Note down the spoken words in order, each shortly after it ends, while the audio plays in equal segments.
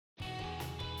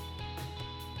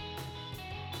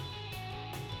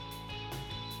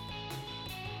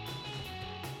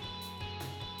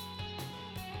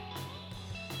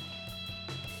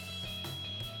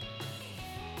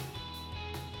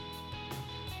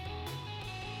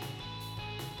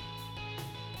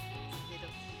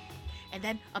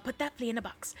And then I'll put that flea in a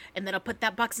box. And then I'll put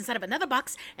that box inside of another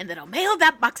box. And then I'll mail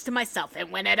that box to myself.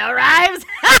 And when it arrives,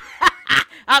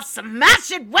 I'll smash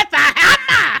it with a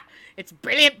hammer! It's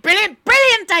brilliant, brilliant,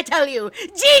 brilliant, I tell you!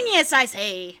 Genius, I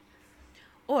say!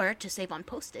 Or, to save on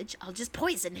postage, I'll just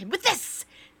poison him with this!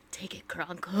 Take it,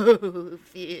 Kronk. Oh,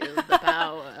 feel the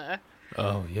power.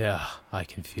 Oh, yeah, I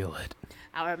can feel it.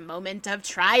 Our moment of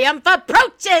triumph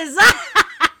approaches!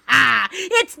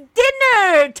 It's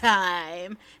dinner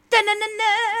time!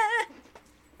 Da-na-na-na!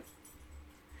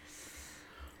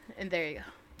 And there you go.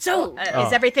 So,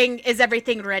 is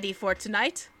everything ready for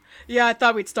tonight? Yeah, I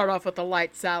thought we'd start off with a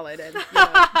light salad and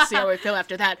see how we feel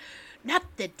after that. Not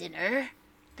the dinner,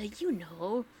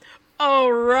 Oh,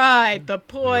 right, the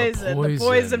poison. The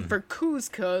poison for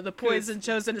Cusco. The poison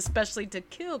chosen especially to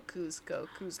kill Cusco.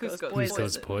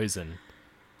 Cusco's poison.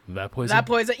 That poison? That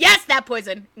poison. Yes, that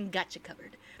poison. Got you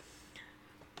covered.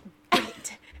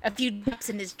 Brilliant. A few drops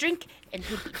in his drink, and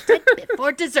he'll be dead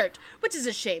before dessert, which is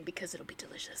a shame because it'll be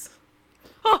delicious.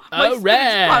 Oh, all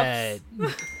right.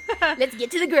 Let's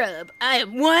get to the grub. I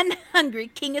am one hungry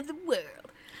king of the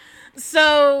world.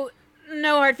 So,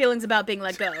 no hard feelings about being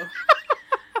let go.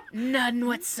 None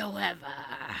whatsoever.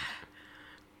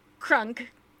 Krunk,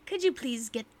 could you please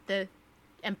get the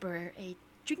Emperor a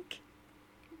drink?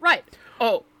 Right.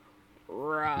 Oh.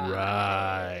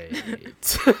 Right.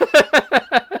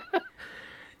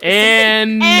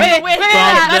 And wait,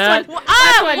 last one.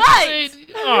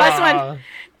 Last one. Aw.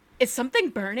 Is something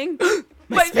burning?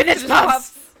 My spinach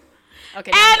puffs.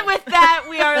 Okay. And with that,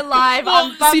 we are live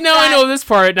on Bump See, now That. I know this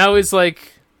part. Now it's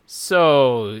like,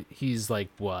 so he's like,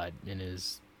 what, in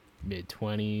his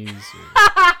mid-20s?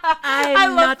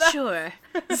 I'm not sure.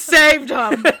 Saved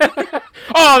him.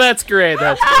 Oh, that's great.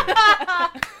 That's great.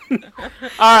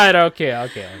 All right, okay.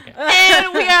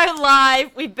 And we are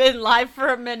live. We've been live for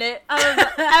a minute of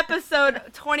episode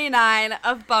 29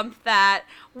 of Bump That.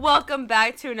 Welcome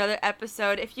back to another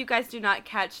episode. If you guys do not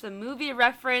catch the movie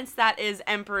reference, that is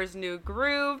Emperor's New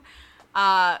Groove.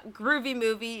 Groovy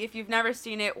movie. If you've never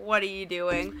seen it, what are you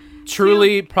doing?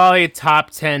 Truly, probably a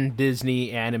top 10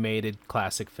 Disney animated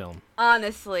classic film.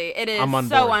 Honestly, it is I'm on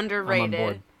so board. underrated. I'm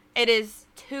on board. It is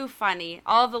too funny.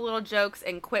 All the little jokes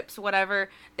and quips, whatever,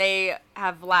 they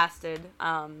have lasted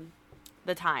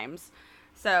the times.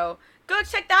 So go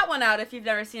check that one out if you've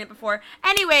never seen it before.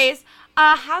 Anyways,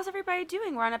 how's everybody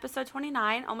doing? We're on episode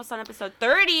 29, almost on episode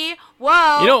 30.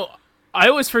 Whoa. You know, I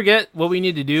always forget what we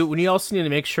need to do. We also need to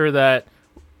make sure that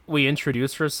we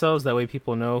introduce ourselves. That way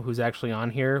people know who's actually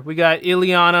on here. We got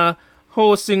Ileana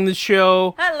hosting the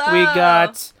show. Hello. We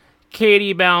got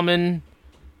Katie Bauman.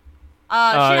 She's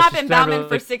not been she's not Bauman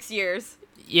for really- 6 years.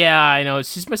 Yeah, I know.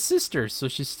 She's my sister, so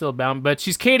she's still bound. But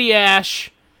she's Katie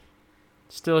Ash.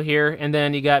 Still here. And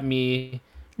then you got me,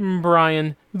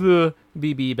 Brian, the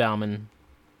BB Bauman.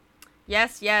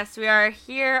 Yes, we are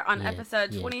here on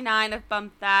episode 29 of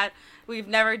Bump That. We've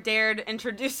never dared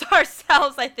introduce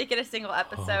ourselves, I think, in a single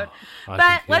episode.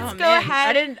 But let's go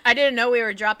ahead. I didn't know we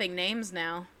were dropping names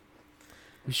now.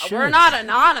 We're not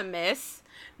anonymous.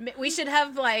 We should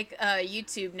have like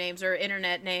YouTube names or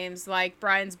internet names, like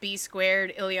Brian's B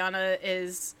squared. Ileana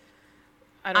is,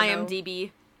 I don't know. IMDb.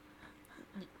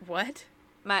 What?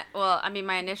 My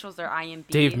initials are IMDb.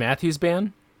 Dave Matthews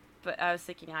Band? But I was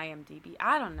thinking IMDb.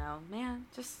 I don't know, man.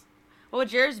 Just, what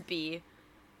would yours be?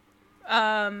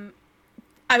 I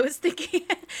was thinking,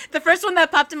 the first one that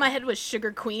popped in my head was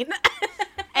Sugar Queen.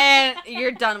 And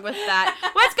you're done with that.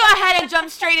 Let's go ahead and jump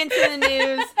straight into the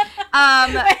news.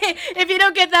 If you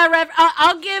don't get that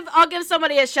I'll give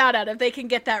somebody a shout out if they can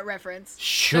get that reference.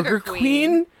 Sugar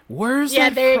Queen? Where's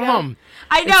that there you from? go.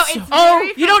 I know.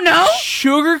 You don't know?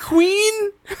 Sugar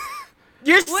Queen?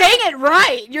 You're saying it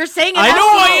right. You're saying it I know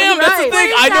I am. right. That's the thing. Where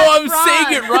is I know that I'm from? saying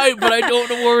it right, but I don't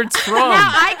know where it's from. Now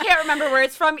I can't remember where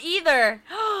it's from either.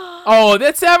 Oh,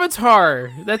 that's Avatar.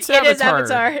 That's It Avatar.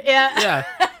 is Avatar. Yeah. Yeah.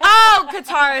 Oh,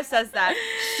 Katara says that.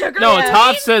 Sugar No, Queen?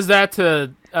 Top says that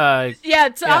to. Yeah.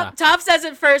 Toph says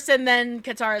it first, and then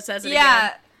Katara says it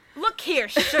Yeah. Look here,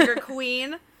 Sugar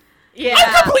Queen. again.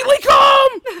 I'm Yeah. completely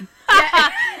calm.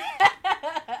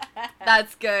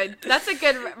 That's good. That's a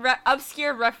good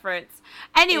obscure reference.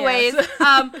 Anyways, Yes.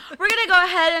 we're gonna go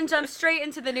ahead and jump straight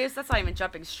into the news. That's not even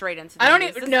jumping straight into the I don't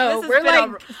news. even know. This has We're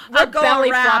been like a we're go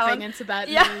belly around. flopping into that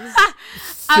news.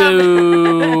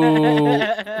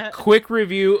 So, quick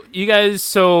review. You guys,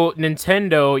 so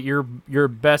Nintendo, your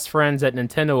best friends at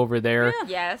Nintendo over there,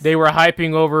 Yes. they were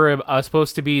hyping over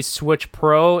supposed to be Switch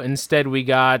Pro. Instead, we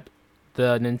got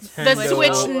the Nintendo. The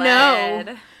Switch, no.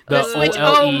 OLED. The Switch.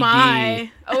 OLED. Oh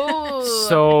my. Oh.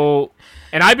 So,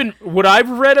 and what I've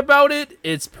read about it,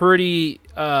 it's pretty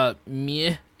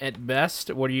meh. at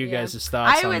best. What are you guys'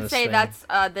 thoughts I on would this say thing? that's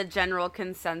the general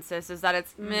consensus is that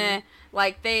it's meh.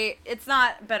 Like it's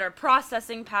not better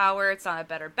processing power. It's not a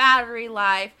better battery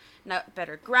life. Not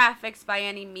better graphics by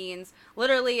any means.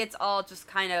 Literally, it's all just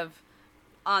kind of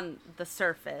on the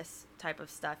surface type of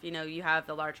stuff. You know, you have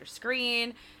the larger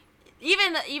screen.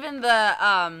 Even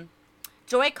the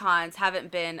Joy-Cons haven't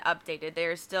been updated.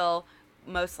 They're still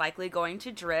most likely going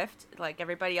to drift like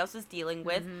everybody else is dealing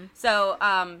with. So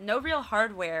no real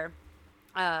hardware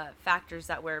factors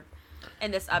that were in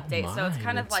this update. So it's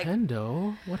kind of like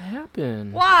Nintendo. What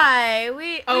happened? why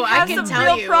we have I can some tell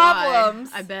real you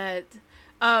problems. why. I bet.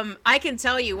 I can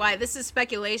tell you why. This is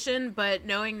speculation, but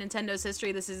knowing Nintendo's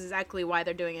history, this is exactly why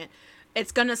they're doing it.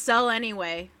 It's gonna sell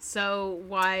anyway, so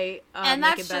why and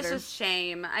make that's it better? just a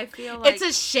shame. I feel like It's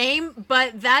a shame,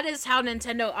 but that is how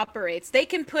Nintendo operates. They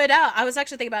can put out. I was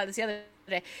actually thinking about this the other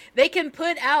day. They can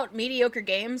put out mediocre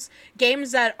games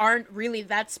that aren't really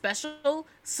that special,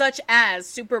 such as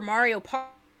Super Mario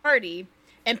Party,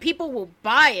 and people will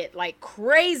buy it like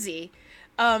crazy,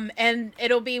 and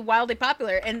it'll be wildly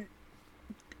popular. And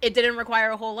it didn't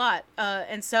require a whole lot.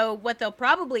 And so what they'll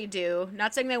probably do,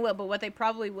 not saying they will, but what they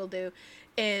probably will do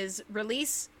is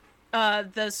release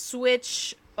the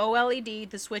Switch OLED,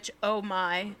 the Switch Oh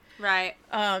My. right.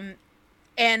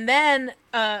 And then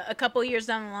a couple years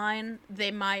down the line, they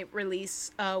might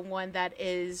release one that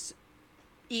is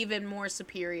even more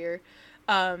superior.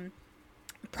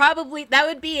 Probably, that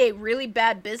would be a really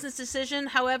bad business decision,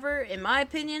 however, in my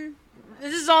opinion.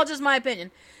 This is all just my opinion.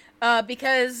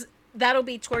 Because that'll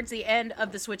be towards the end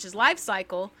of the Switch's life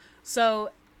cycle, so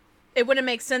it wouldn't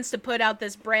make sense to put out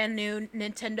this brand new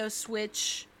Nintendo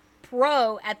Switch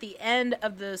Pro at the end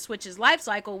of the Switch's life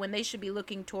cycle when they should be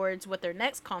looking towards what their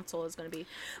next console is going to be.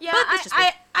 Yeah, But that's just me.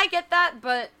 I get that,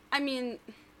 but I mean,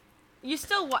 you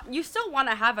still want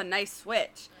to have a nice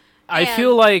Switch. I And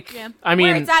feel like Yeah. I mean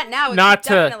where it's at now, not you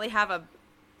to definitely have a,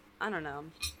 I don't know.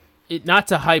 not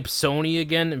to hype Sony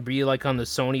again and be like on the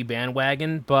Sony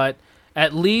bandwagon, but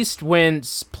at least when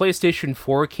PlayStation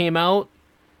 4 came out,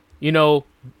 you know,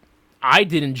 I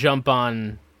didn't jump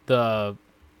on the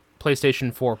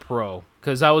PlayStation 4 Pro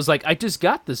because I was like, I just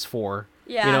got this 4.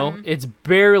 Yeah. You know, it's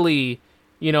barely,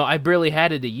 I barely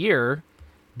had it a year,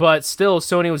 but still,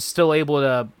 Sony was still able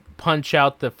to punch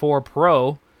out the 4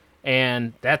 Pro,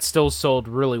 and that still sold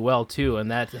really well too, and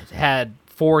that had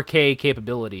 4K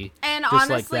capability. And just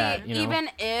honestly, like that, even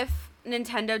if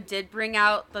Nintendo did bring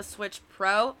out the Switch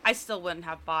Pro, I still wouldn't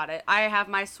have bought it. I have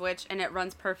my Switch and it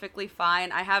runs perfectly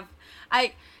fine.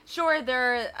 Sure,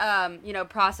 there are,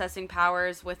 processing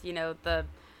powers with, the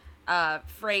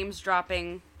frames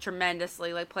dropping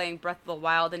tremendously, like playing Breath of the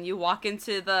Wild, and you walk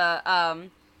into the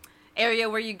area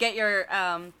where you get your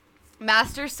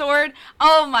Master Sword.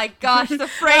 Oh my gosh, the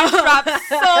frames drop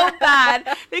so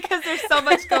bad because there's so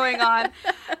much going on.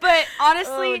 But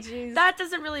honestly, that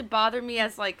doesn't really bother me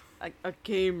as like a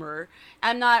gamer.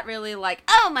 I'm not really like,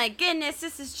 oh my goodness,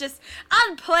 this is just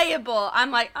unplayable. I'm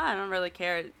like, I don't really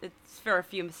care. It's for a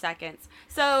few seconds.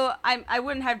 So I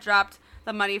wouldn't have dropped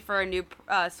the money for a new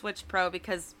Switch Pro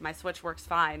because my Switch works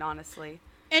fine, honestly.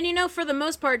 And for the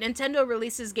most part, Nintendo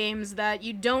releases games that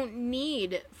you don't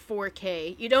need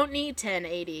 4K. You don't need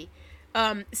 1080.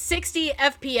 60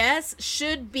 FPS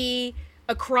should be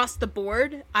across the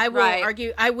board. I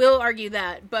will argue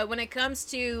that. But when it comes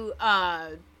to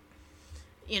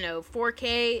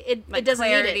 4K, it doesn't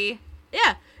clarity. need it.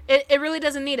 Yeah, it really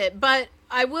doesn't need it. But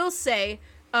I will say,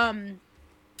 I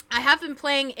have been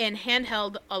playing in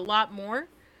handheld a lot more.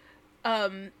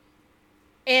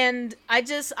 And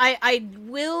I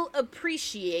will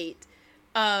appreciate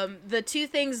the two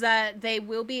things that they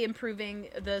will be improving,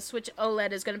 the Switch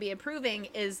OLED is going to be improving,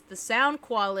 is the sound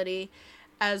quality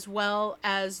as well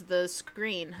as the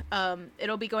screen.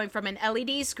 It'll be going from an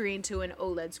LED screen to an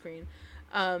OLED screen.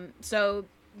 So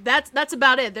that's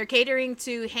about it. They're catering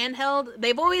to handheld.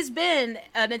 They've always been,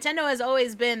 Nintendo has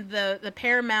always been the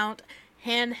Paramount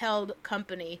handheld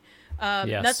company.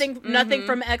 Yes. Nothing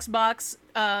from Xbox.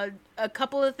 A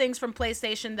couple of things from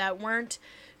PlayStation that weren't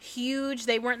huge.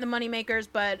 They weren't the money makers,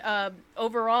 but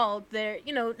overall,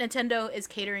 Nintendo is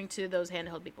catering to those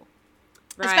handheld people,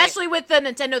 Right. especially with the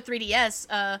Nintendo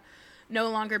 3DS no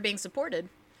longer being supported.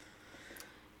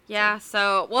 Yeah,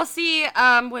 so we'll see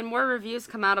when more reviews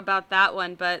come out about that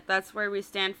one, but that's where we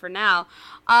stand for now.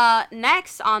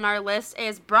 Next on our list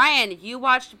is Brian. You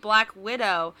watched Black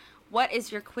Widow. What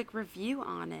is your quick review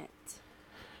on it?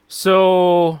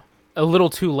 So, a little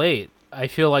too late. I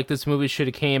feel like this movie should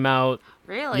have came out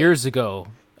Really? years ago.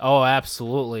 Oh,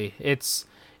 absolutely.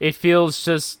 It feels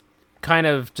just kind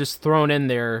of just thrown in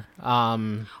there.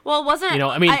 Well, wasn't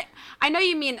I mean, I know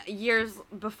you mean years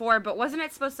before, but wasn't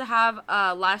it supposed to have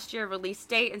last year release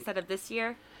date instead of this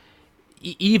year?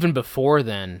 Even before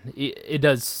then, it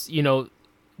does.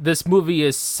 This movie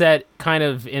is set kind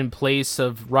of in place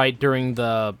of right during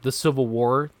the Civil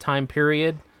War time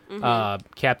period,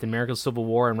 Captain America's Civil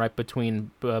War, and right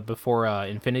before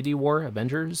Infinity War,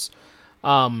 Avengers.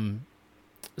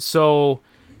 So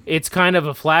it's kind of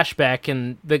a flashback,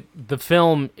 and the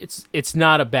film it's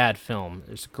not a bad film.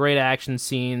 There's great action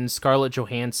scenes. Scarlett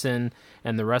Johansson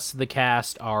and the rest of the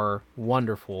cast are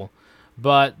wonderful,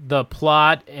 but the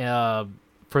plot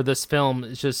for this film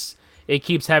is just. It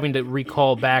keeps having to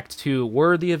recall back to,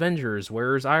 where are the Avengers?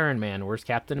 Where's Iron Man? Where's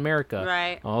Captain America?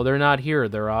 Right. Oh, they're not here.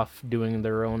 They're off doing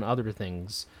their own other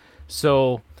things.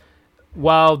 So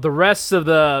while the rest of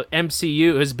the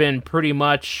MCU has been pretty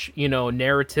much,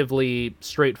 narratively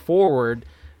straightforward,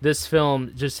 this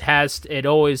film it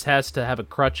always has to have a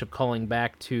crutch of calling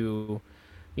back to,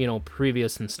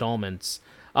 previous installments.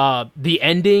 The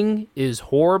ending is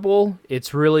horrible.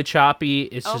 It's really choppy.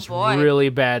 It's really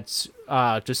bad.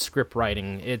 Just script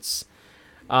writing. It's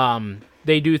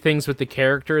they do things with the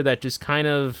character that just kind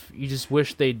of you just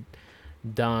wish they'd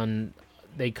done.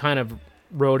 They kind of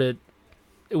wrote it.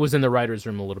 It was in the writer's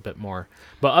room a little bit more.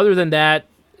 But other than that,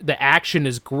 the action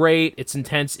is great. It's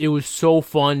intense. It was so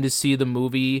fun to see the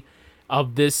movie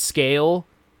of this scale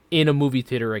in a movie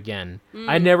theater again.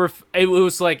 It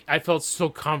was like, I felt so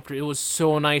comfortable. It was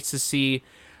so nice to see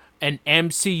an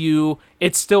MCU.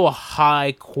 It's still a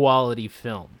high quality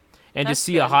film. And to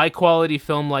see a high quality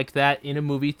film like that in a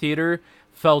movie theater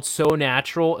felt so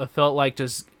natural. It felt like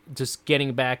just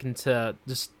getting back into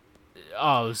it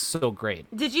was so great.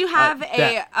 Did you have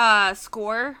a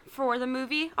score for the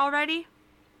movie already?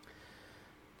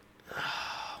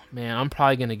 Man, I'm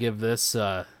probably going to give this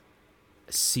a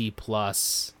C+.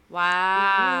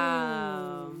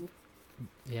 Wow. Ooh.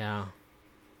 Yeah.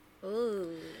 Ooh.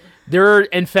 There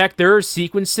are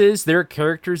sequences, there are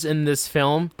characters in this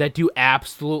film that do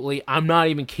absolutely, I'm not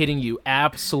even kidding you,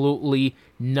 absolutely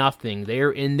nothing. They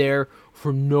are in there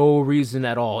for no reason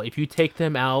at all. If you take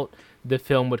them out, the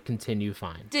film would continue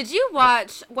fine. Did you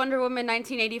watch Wonder Woman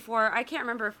 1984? I can't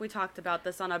remember if we talked about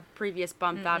this on a previous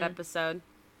Bump That episode.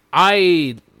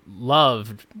 I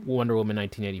loved Wonder Woman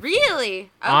 1984. Really? Okay,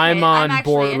 I'm on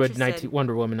board with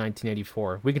Wonder Woman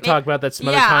 1984. We can talk about that some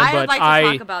other time. I'd like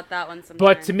to talk about that one sometime.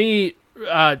 But to me,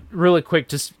 really quick,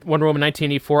 just Wonder Woman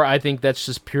 1984, I think that's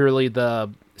just purely the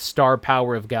star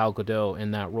power of Gal Gadot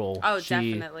in that role. Oh,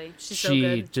 definitely. She's so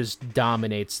good. She just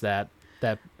dominates that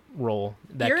role.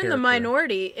 You're in the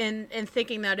minority in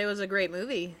thinking that it was a great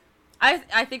movie.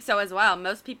 I think so as well.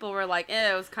 Most people were like,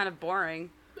 it was kind of boring.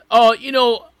 Oh,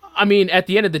 I mean, at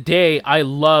the end of the day, I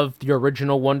love the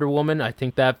original Wonder Woman. I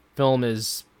think that film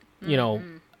is,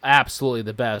 absolutely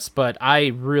the best. But I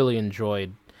really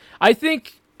enjoyed. I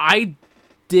think I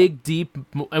dig deep,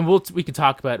 and we can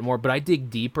talk about it more. But I dig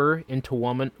deeper into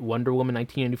Wonder Woman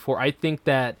 1984. I think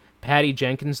that Patty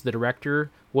Jenkins, the director,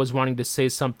 was wanting to say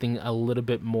something a little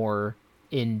bit more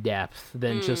in depth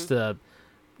than just a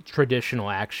traditional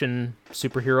action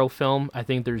superhero film. I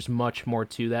think there's much more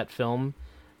to that film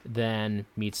than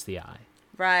meets the eye.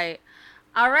 Right.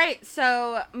 All right,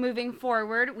 so moving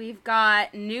forward, we've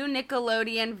got new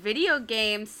Nickelodeon video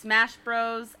game, Smash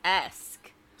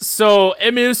Bros-esque. So,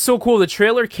 I mean, it was so cool. The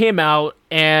trailer came out,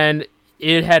 and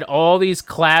it had all these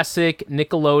classic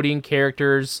Nickelodeon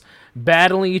characters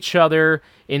battling each other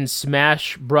in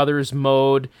Smash Brothers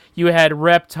mode. You had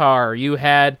Reptar, you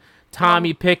had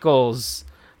Tommy Pickles,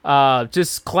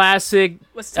 just classic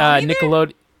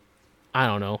Nickelodeon. I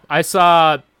don't know. I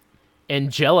saw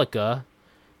Angelica.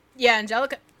 Yeah,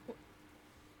 Angelica.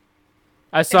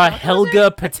 I saw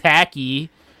Helga Pataki.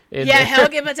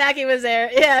 Helga Pataki was there.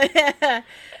 Yeah.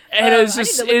 And it was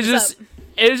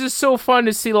just so fun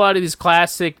to see a lot of these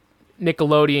classic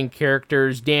Nickelodeon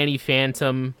characters. Danny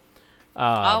Phantom.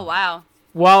 Oh wow.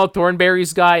 Wild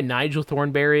Thornberry's guy, Nigel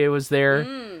Thornberry, was there.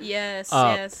 Yes.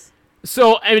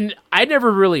 So, I mean, I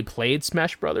never really played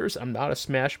Smash Brothers. I'm not a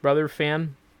Smash Brother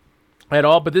fan at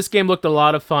all, but this game looked a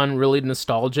lot of fun, really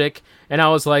nostalgic, and I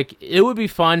was like, it would be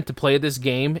fun to play this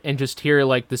game and just hear,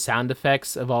 like, the sound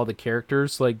effects of all the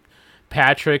characters, like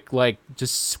Patrick, like,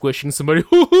 just squishing somebody.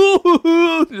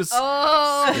 Just,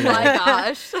 oh my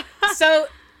gosh. So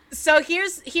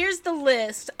here's the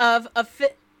list of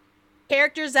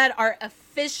characters that are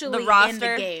officially in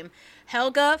the game.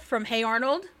 Helga from Hey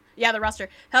Arnold. Yeah, the roster.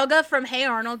 Helga from Hey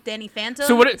Arnold, Danny Phantom.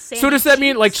 So does that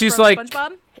mean, like, she's like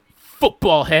SpongeBob?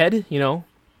 Football head, Yeah.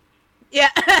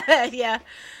 Yeah.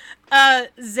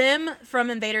 Zim from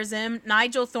Invader Zim,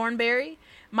 Nigel Thornberry,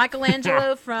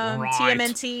 Michelangelo from Right.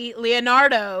 TMNT,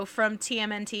 Leonardo from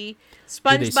TMNT, they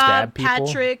stab SpongeBob, people?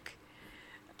 Patrick.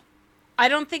 I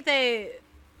don't think they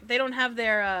don't have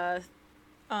their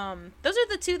those are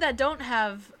the two that don't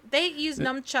have. They use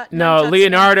nunchucks. No, and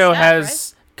Leonardo stuff,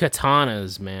 has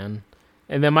katanas, man.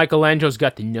 And then Michelangelo's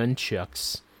got the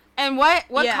nunchucks. And what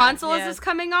Yeah, console yeah. is this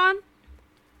coming on?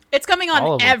 It's coming All on of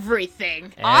 'em. All everything.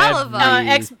 of 'em.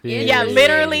 Everything. Yeah,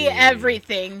 literally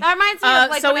everything. That reminds me of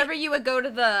like so whenever you would go to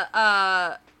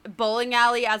the bowling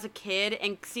alley as a kid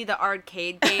and see the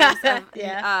arcade games of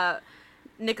Yeah.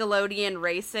 Nickelodeon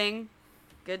racing.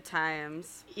 Good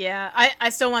times. Yeah, I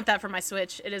still want that for my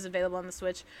Switch. It is available on the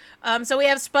Switch. So we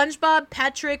have SpongeBob,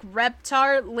 Patrick,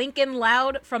 Reptar, Lincoln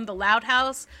Loud from the Loud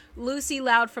House, Lucy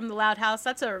Loud from the Loud House.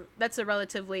 That's a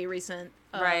relatively recent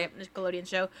Right. Nickelodeon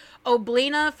show.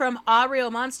 Oblina from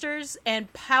Real Monsters,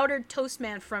 and Powdered Toast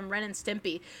Man from Ren and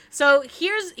Stimpy. So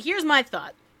here's my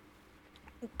thought.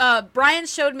 Brian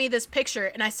showed me this picture,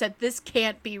 and I said, this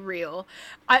can't be real.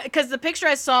 Because the picture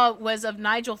I saw was of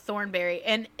Nigel Thornberry,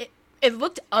 and it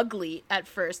looked ugly at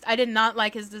first. I did not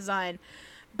like his design.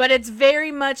 But it's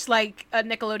very much like a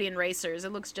Nickelodeon Racers.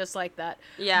 It looks just like that.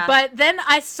 Yeah. But then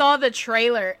I saw the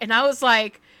trailer, and I was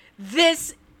like,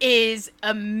 this is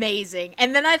amazing.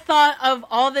 And then I thought of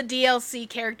all the DLC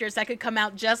characters that could come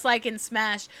out just like in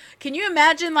Smash. Can you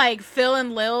imagine like Phil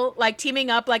and Lil like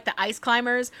teaming up like the Ice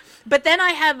Climbers? But then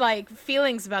I had like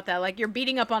feelings about that. Like you're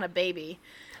beating up on a baby.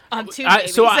 On two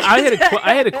babies. So I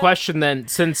had a question then,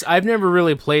 since I've never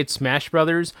really played Smash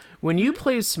Brothers. When you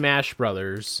play Smash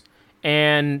Brothers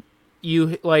and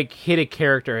you like hit a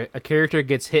character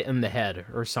gets hit in the head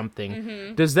or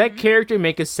something, does that character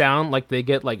make a sound like they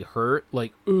get like hurt,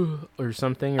 like or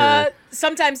something? Or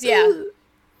sometimes, yeah.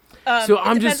 so it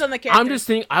I'm depends on the I'm character. just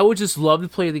thinking I would just love to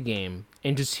play the game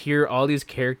and just hear all these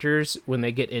characters when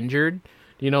they get injured.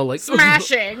 You know, like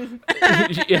Smashing.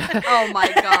 yeah. Oh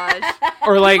my gosh.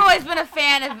 Or like I've always been a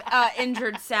fan of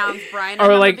injured sounds, Brian. I Or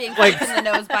remember like- being like- punched in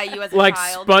the nose by you as a like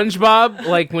child. SpongeBob,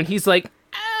 like when he's like,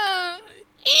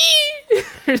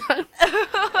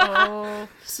 Oh.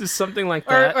 this is something like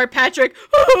that. Or Patrick.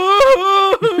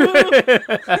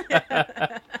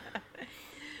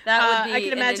 That would I be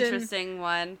can an imagine- interesting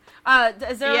one.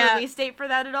 Is there Yeah. a release date for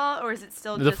that at all, or is it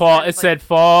still The just fall. kind of It like- said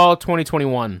fall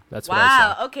 2021. That's what I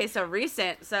Wow. saw. Okay, so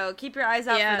recent. So keep your eyes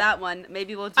out Yeah. for that one.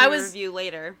 Maybe we'll do I a was- review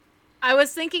later. I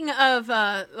was thinking of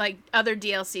like other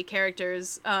DLC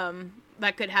characters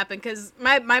that could happen because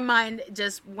my mind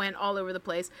just went all over the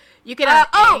place. You could have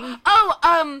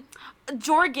Aang.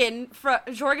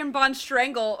 Jorgen von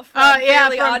Strangle from Yeah,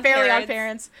 Fairly from Odd Fairly Parents. Odd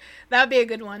Parents. That would be a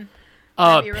good one.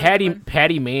 That'd be a really good one.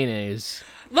 Patty Mayonnaise.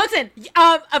 Listen,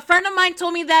 a friend of mine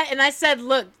told me that, and I said,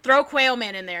 "Look, throw Quail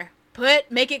Man in there.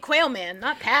 Make it Quail Man,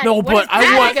 not Patty." No, What but is I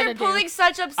Patty want- gonna You're do? pulling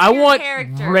such obscure I want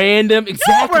characters. random.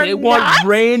 Exactly. we're I want not.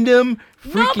 random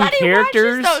freaking Nobody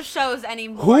characters. watches those shows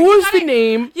anymore. Who You was gotta- the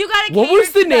name? You gotta What was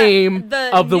cater the to name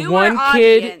of the newer one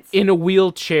kid audience. in a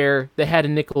wheelchair that had a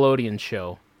Nickelodeon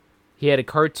show? He had a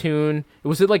cartoon.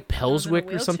 Was it like Pelswick or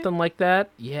wheelchair? something like that?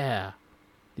 Yeah.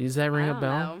 Does that ring I a don't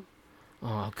bell? know.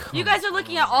 Oh, come You guys are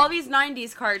looking at all these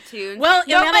 90s cartoons. Well,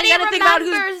 and then nobody you gotta think about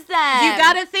remembers them. You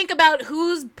gotta think about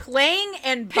who's playing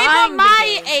and people buying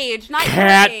my the game. age, not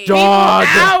Cat your age. dog.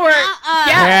 Our Uh-uh.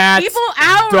 yeah, Cat people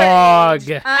our dog.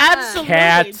 age. Absolutely.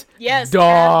 Cat Yes.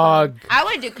 dog. I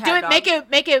would do cat Do it. dog.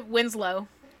 Make it Winslow.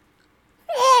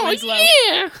 Oh Winslow.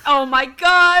 yeah. Oh my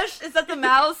gosh, is that the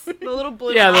mouse? The little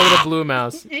blue. Yeah, the mouse? little blue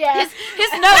mouse. Yeah.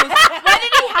 His nose. Why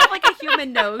did he have like a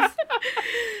human nose?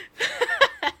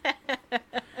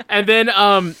 And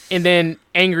then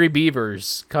Angry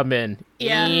Beavers come in.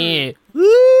 Yeah.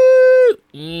 Woo!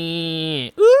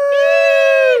 Woo!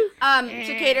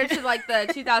 To cater to like the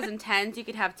 2010s, you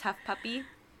could have Tough Puppy.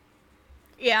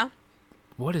 Yeah.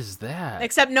 What is that?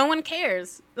 Except no one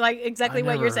cares. Like exactly I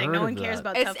what never you're saying. heard No of one cares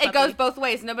that. about Tough It Puppy. goes both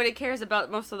ways. Nobody cares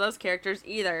about most of those characters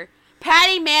either.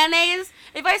 Patty Mayonnaise.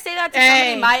 If I say that to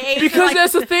Hey. somebody my age, they're Because like,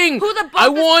 that's the thing. Who the I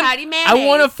fuck is want Patty Mayonnaise? I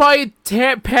want to fight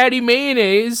Patty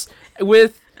Mayonnaise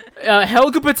with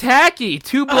Helga Pataki.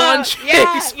 Two blonde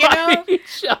chicks yeah, you know, fighting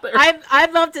each other.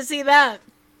 I'd love to see that.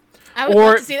 I would Or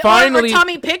love to see that. finally- or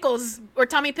Tommy Pickles. Or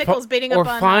Tommy Pickles beating or up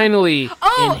on finally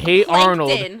Oh, in Hey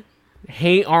Arnold. Plankton.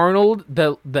 Hey Arnold,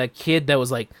 the kid that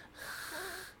was like,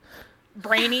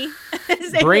 Brainy. His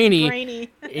name is Brainy. Brainy.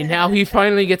 and now he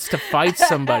finally gets to fight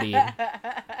somebody.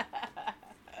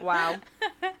 Wow.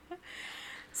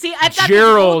 See, I've got this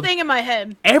whole Gerald. thing in my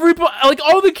head. Everybody, like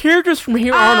all the characters from Hey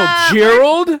Arnold.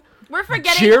 Gerald. We're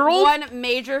forgetting Gerald? one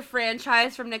major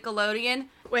franchise from Nickelodeon,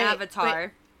 Wait,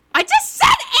 Avatar. I just said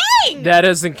Aang! That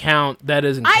doesn't count. That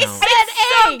doesn't I count. said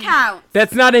Dumbo counts.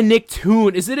 That's not a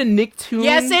Nicktoon. Is it a Nicktoon?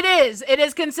 Yes, it is. It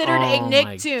is considered a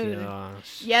Nicktoon.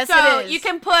 Gosh. Yes, So it is. you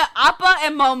can put Appa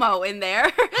and Momo in there,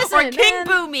 or Listen, King man.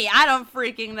 Boomy. I don't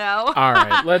freaking know. All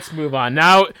right, let's move on.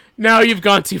 Now you've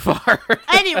gone too far.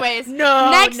 Anyways, No,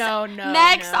 next,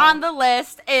 no. on the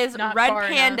list is Not Red far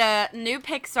Panda, new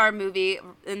Pixar movie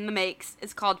in the makes.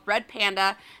 It's called Red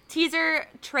Panda. Teaser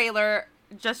trailer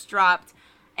just dropped,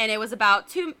 and it was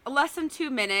about less than 2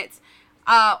 minutes.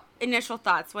 Initial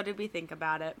thoughts. What did we think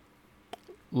about it?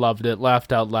 Loved it.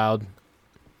 Laughed out loud.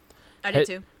 I did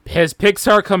too. Has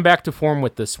Pixar come back to form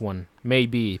with this one?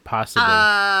 Maybe, possibly.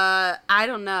 I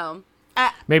don't know.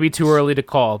 Maybe too early to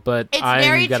call, but It's I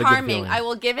very got a good charming. feeling. I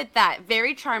will give it that.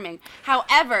 Very charming.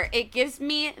 However, it gives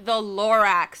me the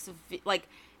Lorax, like.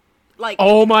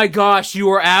 Oh my gosh, you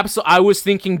are absolutely. I was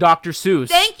thinking Dr. Seuss.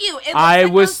 Thank you. It looks I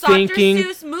like was those thinking. Dr.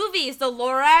 Seuss movies, the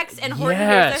Lorax and Horton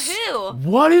Yes. Hears a Who.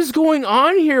 What is going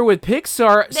on here with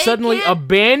Pixar They suddenly can't-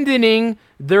 abandoning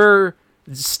their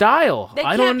style? They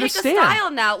I don't can't understand. pick a style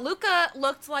now. Luca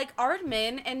looked like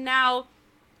Aardman, and now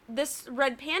this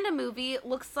Red Panda movie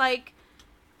looks like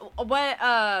what?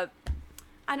 I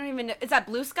don't even know. Is that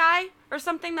Blue Sky or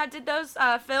something that did those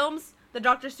films? The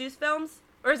Dr. Seuss films?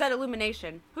 Or is that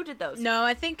Illumination? Who did those? No,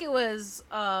 I think it was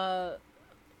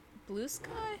Blue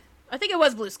Sky. I think it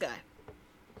was Blue Sky.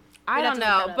 I We'd have don't to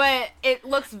look know, that up. but it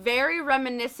looks very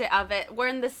reminiscent of it. We're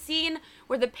in the scene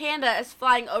where the panda is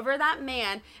flying over that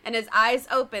man and his eyes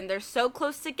open. They're so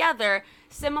close together,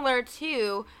 similar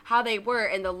to how they were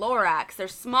in the Lorax. They're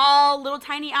small, little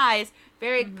tiny eyes,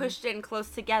 very pushed in close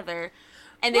together.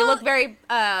 And they Well- look very,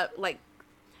 like,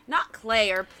 not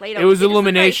clay or Play-Doh. It was They just look very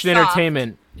Illumination soft.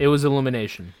 Entertainment. It was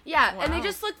Illumination. Yeah, and they Wow.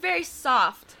 just look very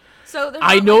soft. So there's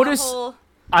I not, noticed- like, a whole...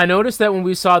 I noticed that when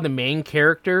we saw the main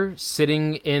character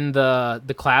sitting in the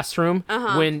classroom,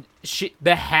 when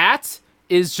the hat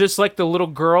is just like the little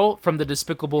girl from the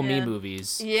Despicable Me Yeah.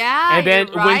 movies. Yeah, And then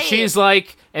you're right. when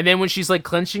she's like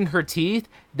clenching her teeth,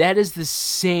 that is the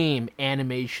same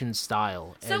animation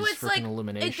style So as it's freaking like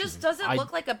Illumination. it just doesn't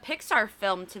look like a Pixar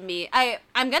film to me.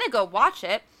 I'm gonna go watch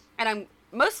it, and I'm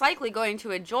most likely going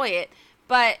to enjoy it,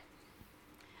 but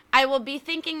I will be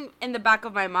thinking in the back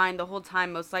of my mind the whole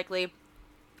time, most likely,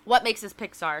 what makes this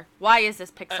Pixar? Why is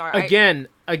this Pixar?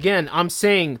 Again, I'm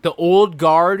saying the old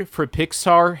guard for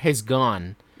Pixar has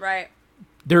gone. Right.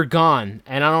 They're gone,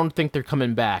 and I don't think they're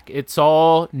coming back. It's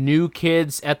all new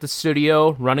kids at the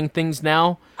studio running things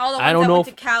now. All the ones I don't that know went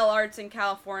if, to Cal Arts in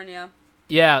California.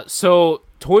 yeah, so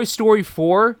Toy Story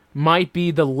 4 might be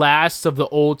the last of the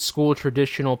old school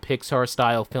traditional Pixar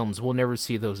style films. We'll never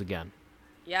see those again.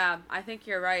 Yeah, I think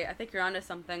you're right. I think you're onto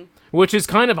something. Which is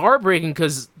kind of heartbreaking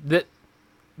because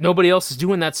nobody else is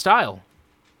doing that style.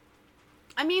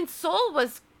 I mean, Soul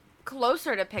was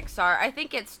closer to Pixar. I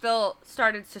think it still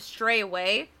started to stray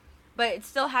away, but it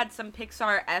still had some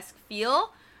Pixar-esque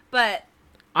feel. But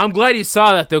I'm glad you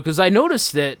saw that, though, because I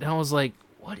noticed it, and I was like,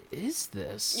 what is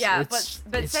this? yeah, It's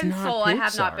but since not Soul, I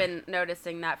have not Pixar. been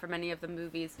noticing that from any of the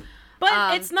movies.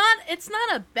 But it's not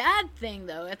a bad thing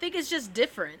though. I think it's just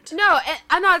different. No,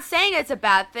 I'm not saying it's a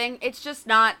bad thing. It's just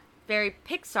not very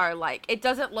Pixar-like. It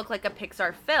doesn't look like a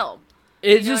Pixar film.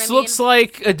 It You know just what I looks mean?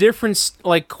 like a different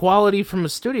quality from a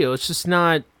studio. It's just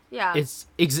not. Yeah.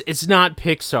 It's not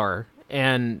Pixar,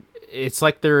 and it's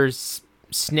like they're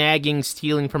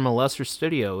stealing from a lesser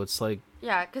studio. It's like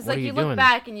Yeah, because What like are you you look doing?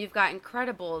 back and you've got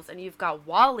Incredibles and you've got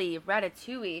Wall-E,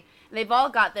 Ratatouille, and they've all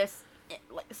got this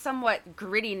like, somewhat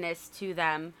grittiness to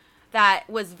them that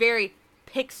was very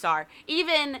Pixar.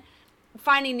 Even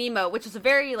Finding Nemo, which is a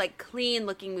very like clean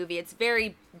looking movie, it's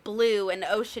very blue and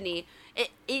oceany. It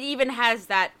even has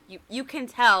that you can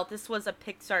tell this was a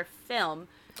Pixar film.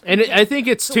 and I think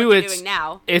it's to too. what they're It's doing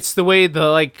now. it's the way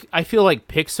I feel like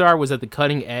Pixar was at the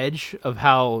cutting edge of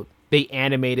how they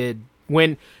animated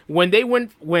when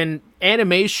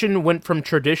animation went from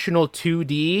traditional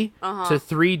 2D to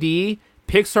 3D.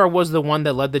 Pixar was the one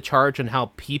that led the charge on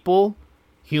how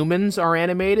humans are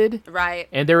animated, Right.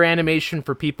 and their animation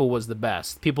for people was the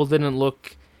best. People didn't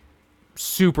look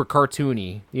super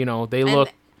cartoony, they look.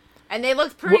 And they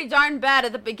looked pretty darn bad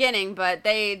at the beginning, but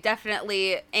they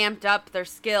definitely amped up their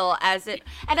skill as it.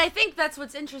 And I think that's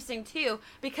what's interesting too,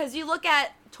 because you look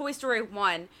at Toy Story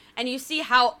 1 and you see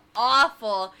how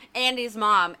awful Andy's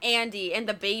mom, Andy, and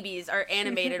the babies are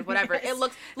animated, whatever. Yes. It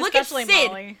looks. Look at Especially Sid.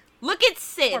 Molly. Look at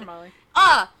Sid. Poor Molly.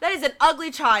 That is an ugly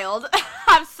child.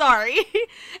 I'm sorry.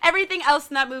 Everything else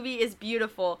in that movie is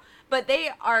beautiful, but they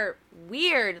are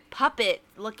weird puppet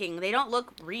looking. They don't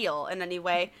look real in any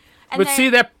way. And But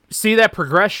then- see that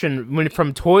progression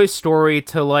from Toy Story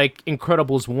to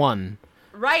Incredibles 1.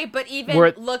 Right, but even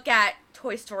Where- look at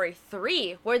Toy Story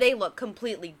 3, where they look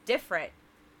completely different.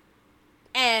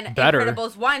 And Better.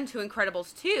 Incredibles 1 to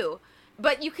Incredibles 2.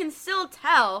 But you can still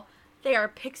tell they are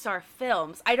Pixar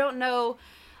films. I don't know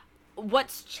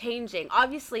what's changing.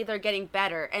 Obviously, they're getting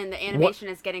better, and the animation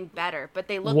is getting better, but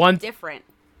they look different.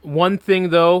 One thing,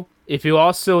 though, if you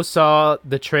also saw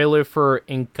the trailer for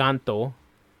Encanto,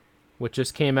 which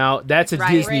just came out, that's a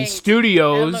Disney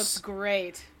Studios. That looks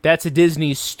great. That's a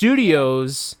Disney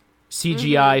Studios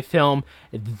CGI film.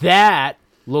 That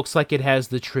looks like it has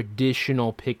the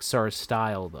traditional Pixar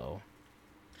style, though.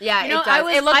 Yeah, it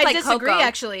does. It looks like disagree, Coco.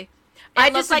 actually.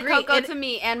 It looks like Coco to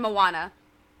me and Moana.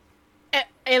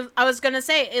 I was going to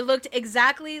say, it looked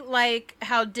exactly like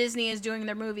how Disney is doing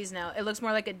their movies now. It looks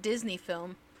more like a Disney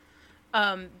film.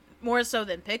 More so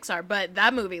than Pixar, but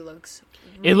that movie looks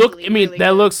really that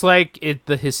good. looks like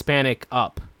the Hispanic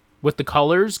Up. With the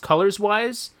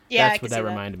colors-wise, yeah, that's what that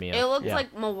reminded me of. It looks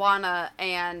like Moana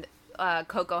and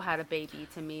Coco had a baby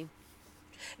to me.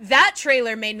 That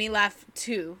trailer made me laugh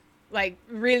too. Like,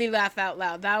 really laugh out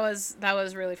loud. That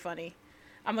was really funny.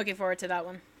 I'm looking forward to that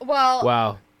one. Well,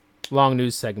 wow. Long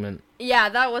news segment. Yeah,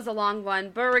 that was a long one,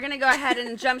 but we're going to go ahead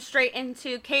and jump straight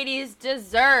into Katie's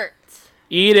dessert.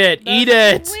 Eat it. Eat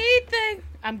it. Sweet thing.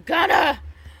 I'm gonna.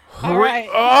 Hurry All right.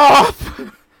 up.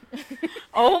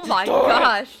 Oh my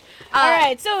gosh. All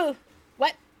right, so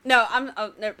what? No, I'm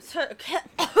no,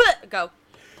 go.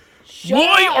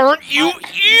 Why aren't you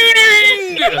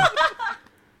eating?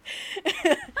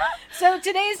 So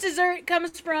today's dessert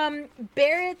comes from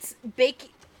Barrett's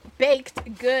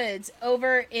Baked Goods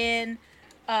over in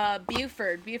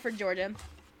Buford, Georgia.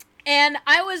 And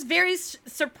I was very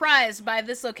surprised by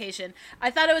this location.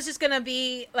 I thought it was just going to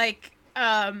be like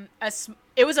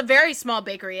it was a very small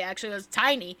bakery, actually. It was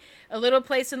tiny, a little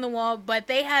place in the wall, but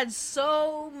they had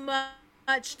so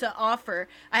much to offer.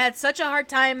 I had such a hard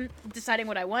time deciding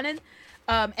what I wanted,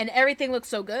 and everything looked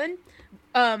so good.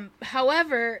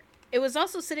 However, it was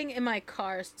also sitting in my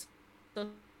car, so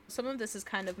some of this is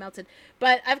kind of melted.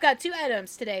 But I've got two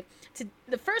items today.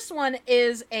 The first one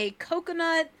is a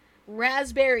coconut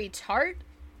raspberry tart.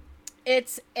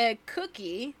 It's a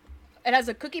cookie. It has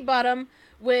a cookie bottom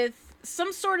with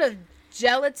some sort of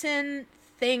gelatin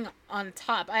thing on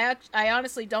top. I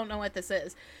honestly don't know what this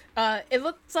is. It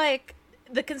looks like,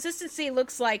 the consistency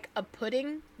looks like a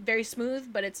pudding, very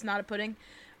smooth, but it's not a pudding.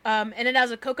 And it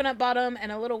has a coconut bottom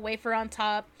and a little wafer on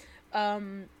top.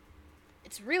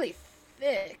 It's really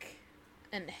thick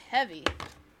and heavy.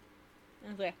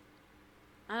 Okay.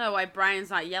 I don't know why Brian's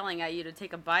not yelling at you to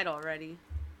take a bite already.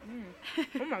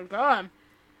 Oh my god.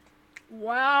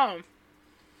 Wow.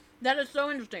 That is so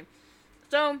interesting.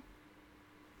 So,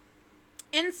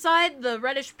 inside the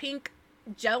reddish pink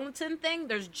gelatin thing,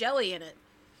 there's jelly in it.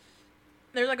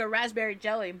 There's like a raspberry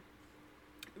jelly.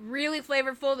 Really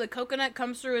flavorful. The coconut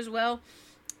comes through as well.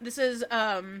 This is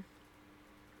a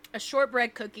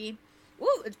shortbread cookie.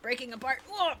 Woo, it's breaking apart.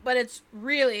 Whoa, but it's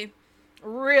really,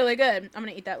 really good. I'm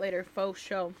going to eat that later. Faux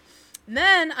show. And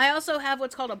then I also have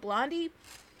what's called a blondie.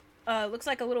 Looks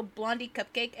like a little blondie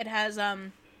cupcake. It has,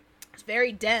 it's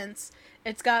very dense.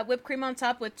 It's got whipped cream on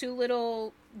top with 2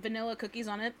 little vanilla cookies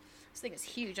on it. This thing is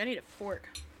huge. I need a fork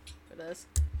for this.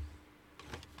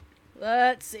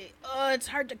 Let's see. Oh, it's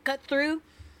hard to cut through.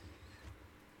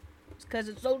 It's because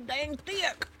it's so dang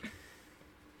thick.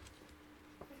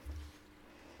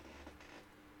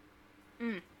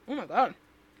 Oh my god.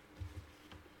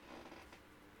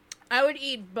 I would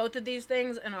eat both of these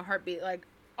things in a heartbeat, like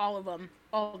all of them,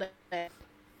 all day.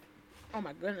 Oh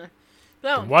my goodness.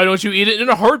 So, why don't you eat it in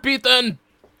a heartbeat then?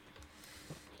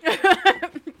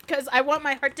 because I want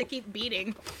my heart to keep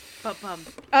beating. Ba-bum.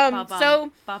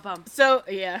 So, Ba-bum. so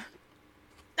yeah.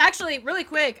 Actually, really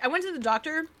quick, I went to the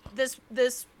doctor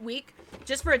this week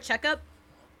just for a checkup,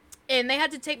 and they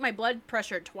had to take my blood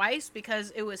pressure twice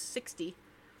because it was 60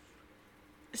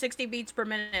 beats per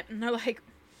minute, and they're like,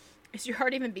 "Is your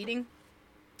heart even beating?"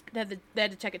 They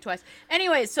had to check it twice.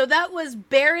 Anyway, so that was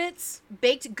Barrett's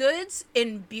Baked Goods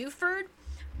in Buford.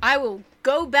 I will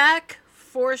go back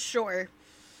for sure.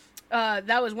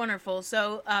 That was wonderful.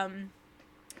 So,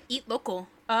 eat local.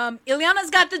 Ileana's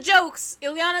got the jokes.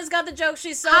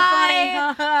 She's so funny.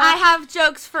 I have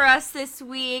jokes for us this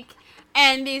week,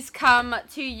 and these come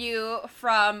to you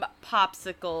from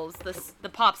popsicles, the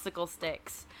popsicle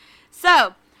sticks.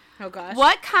 So, Oh gosh.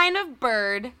 what kind of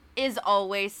bird is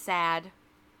always sad?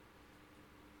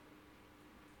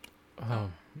 Oh,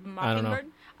 I don't know. Mockingbird?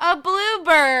 A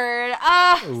bluebird.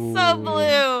 Ah, so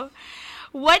blue.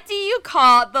 What do you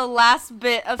call the last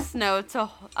bit of snow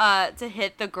to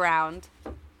hit the ground?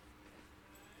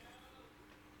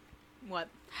 What?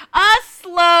 A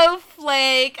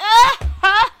snowflake.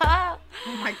 Oh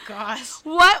my gosh.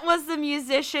 What was the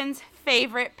musician's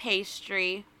favorite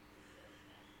pastry?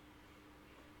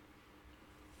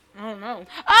 I don't know.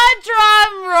 A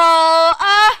drum roll.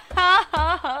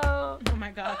 Oh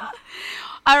my god.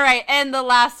 All right, and the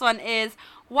last one is,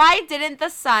 why didn't the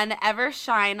sun ever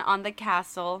shine on the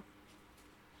castle?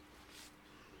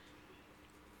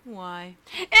 Why?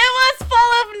 It was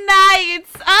full of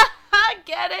nights.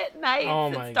 Get it? Nights. Oh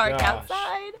my It's dark gosh.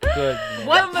 outside. Good.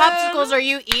 What The popsicles moon. are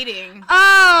you eating?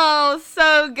 Oh,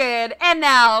 so good. And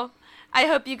now, I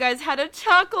hope you guys had a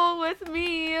chuckle with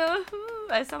me.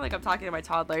 I sound like I'm talking to my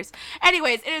toddlers.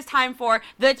 Anyways, it is time for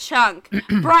The Chunk.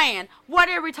 Brian, what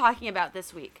are we talking about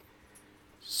this week?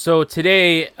 So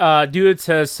today, due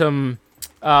to some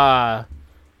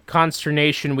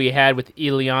consternation we had with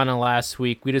Ileana last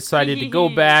week, we decided to go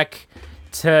back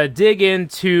to dig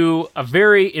into a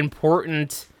very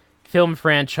important film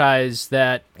franchise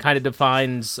that kind of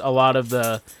defines a lot of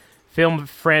the film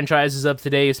franchises of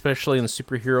today, especially in the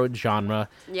superhero genre.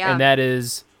 Yeah. And that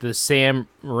is the Sam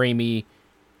Raimi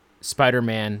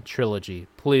Spider-Man trilogy.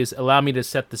 Please allow me to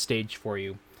set the stage for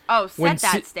you. Oh, When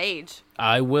set that stage.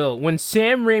 I will. When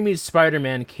Sam Raimi's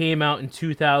Spider-Man came out in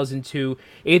 2002,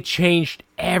 it changed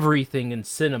everything in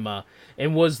cinema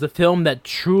and was the film that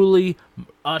truly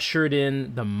ushered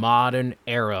in the modern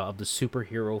era of the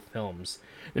superhero films.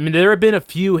 I mean, there have been a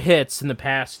few hits in the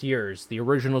past years. The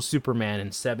original Superman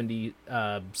in 77,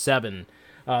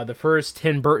 the first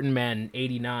Tim Burton Man in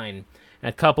 89, and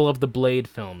a couple of the Blade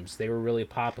films. They were really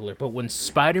popular. But when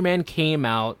Spider-Man came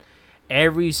out,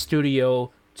 every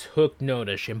studio took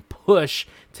notice and pushed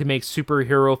to make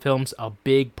superhero films a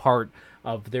big part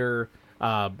of their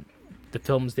the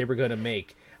films they were going to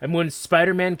make. And when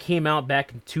Spider-Man came out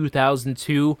back in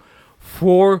 2002,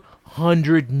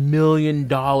 $400 million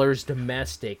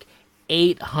domestic,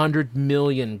 $800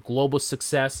 million global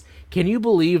success. Can you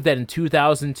believe that in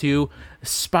 2002,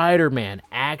 Spider-Man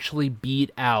actually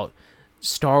beat out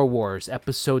Star Wars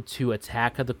Episode 2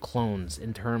 Attack of the Clones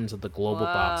in terms of the global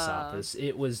box office?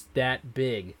 It was that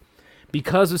big.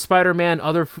 Because of Spider-Man,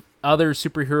 other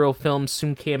superhero films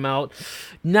soon came out.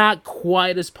 Not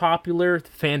quite as popular.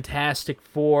 Fantastic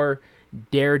Four,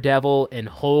 Daredevil, and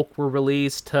Hulk were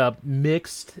released to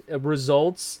mixed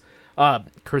results.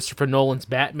 Christopher Nolan's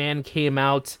Batman came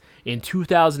out in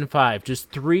 2005, just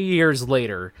 3 years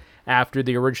later after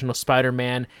the original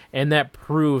Spider-Man, and that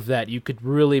proved that you could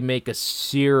really make a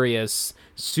serious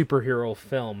superhero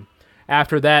film.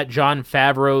 After that, Jon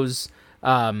Favreau's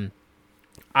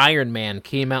Iron Man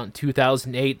came out in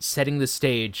 2008, setting the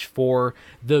stage for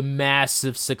the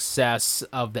massive success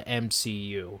of the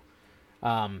MCU.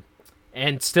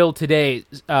 And still today,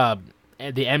 the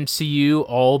MCU,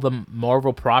 all the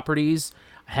Marvel properties,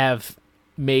 have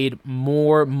made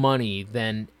more money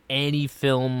than any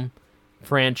film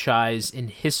franchise in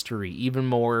history, even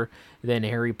more than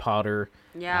Harry Potter,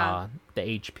 Yeah. the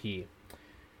HP.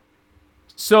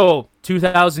 So,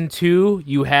 2002,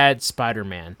 you had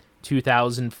Spider-Man.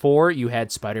 2004, you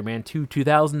had Spider-Man 2.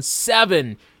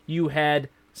 2007, you had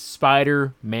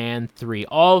Spider-Man 3.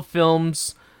 All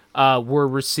films were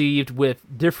received with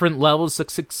different levels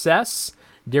of success,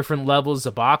 different levels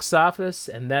of box office,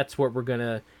 and that's what we're going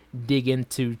to dig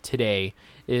into today,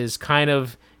 is kind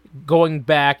of going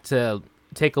back to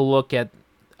take a look at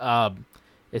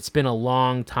it's been a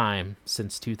long time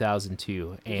since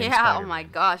 2002. And Yeah, Spider-Man. oh my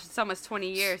gosh, it's almost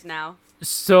 20 years now.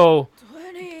 So,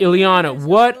 Ileana,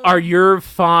 what are your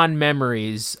fond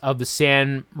memories of the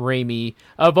Sam Raimi,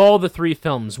 of all the three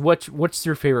films? What's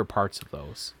your favorite parts of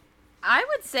those? I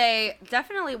would say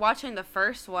definitely watching the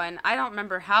first one. I don't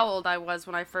remember how old I was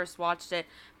when I first watched it,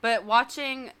 but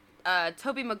watching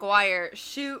Toby Maguire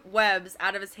shoot webs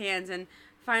out of his hands and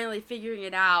finally figuring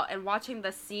it out, and watching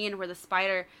the scene where the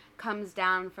spider comes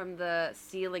down from the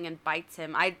ceiling and bites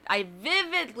him. I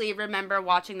vividly remember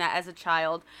watching that as a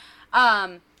child.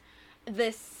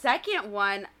 The second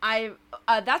one,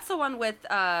 that's the one with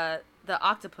the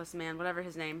octopus man, whatever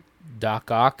his name. Doc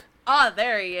Ock, Oh,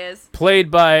 there he is. played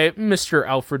by Mr.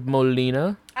 Alfred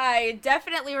Molina. I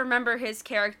definitely remember his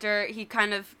character. He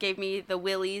kind of gave me the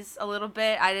willies a little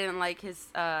bit. I didn't like his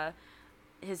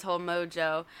whole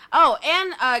mojo. Oh,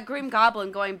 and Green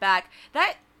Goblin, going back.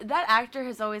 That actor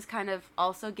has always kind of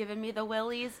also given me the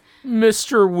willies.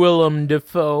 Mr. Willem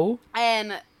Dafoe.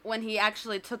 And when he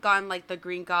actually took on like the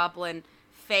Green Goblin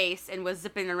face and was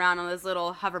zipping around on this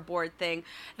little hoverboard thing,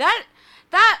 that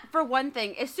for one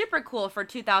thing is super cool for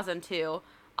 2002.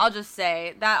 I'll just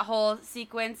say that whole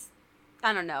sequence.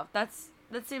 I don't know. That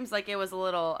seems like it was a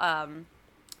little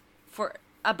for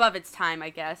above its time, I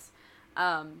guess.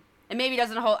 And and maybe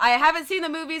doesn't hold. I haven't seen the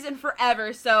movies in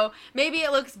forever, so maybe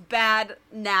it looks bad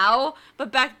now,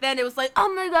 but back then it was like,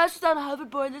 oh my gosh, it's on a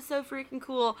hoverboard, that's so freaking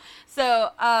cool.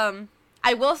 So,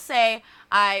 I will say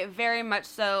I very much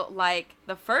so like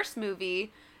the first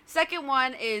movie. Second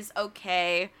one is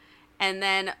okay, and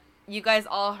then you guys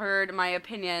all heard my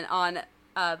opinion on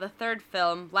the third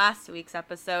film last week's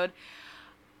episode.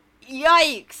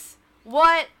 Yikes!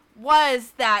 What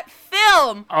was that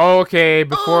film? Okay,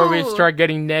 before we Ooh. start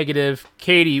getting negative,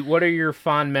 Katie, what are your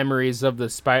fond memories of the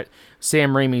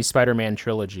Sam Raimi Spider-Man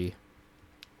trilogy?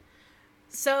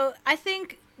 So I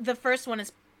think the first one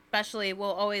especially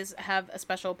will always have a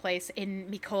special place in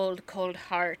me cold, cold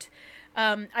heart.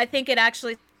 I think it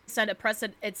actually set a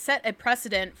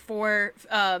precedent for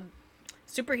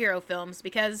superhero films,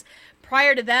 because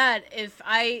prior to that, if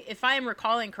I am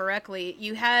recalling correctly,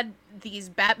 you had these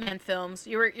Batman films.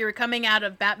 You were coming out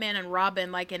of Batman and Robin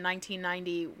like in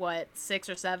 1990, 6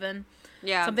 or 7,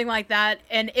 something like that,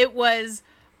 and it was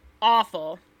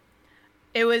awful.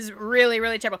 It was really,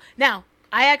 really terrible. Now,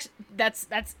 I'm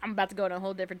about to go on a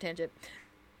whole different tangent.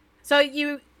 So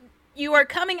you are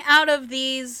coming out of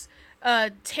these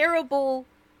terrible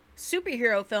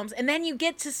superhero films, and then you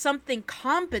get to something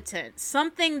competent,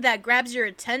 something that grabs your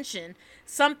attention,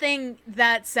 something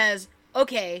that says,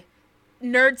 okay,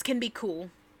 nerds can be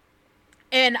cool.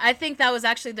 And I think that was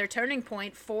actually their turning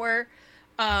point for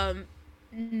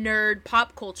nerd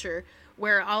pop culture,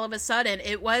 where all of a sudden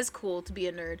it was cool to be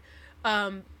a nerd.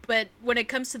 But when it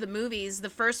comes to the movies, the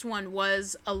first one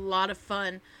was a lot of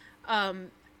fun,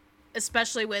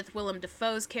 especially with Willem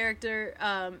Dafoe's character.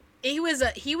 He was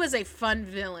a fun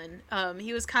villain.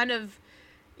 He was kind of,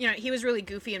 he was really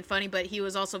goofy and funny, but he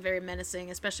was also very menacing,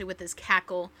 especially with his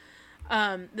cackle.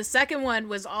 The second one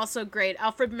was also great.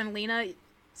 Alfred Molina's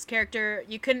character,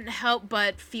 you couldn't help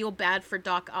but feel bad for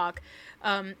Doc Ock.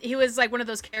 He was like one of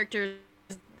those characters,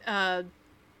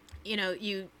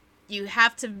 you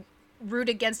have to root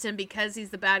against him because he's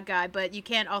the bad guy, but you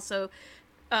can't also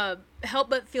help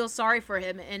but feel sorry for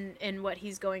him in what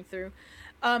he's going through.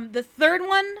 The third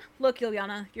one, look,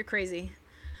 Ilyana, you're crazy.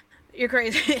 You're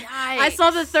crazy. I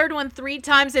saw the third one 3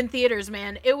 times in theaters,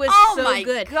 man. It was so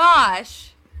good. Oh my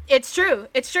gosh. It's true.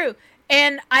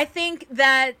 And I think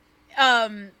that,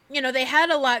 they had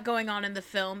a lot going on in the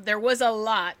film. There was a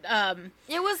lot.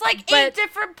 It was like 8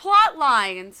 different plot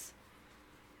lines.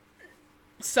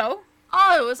 So?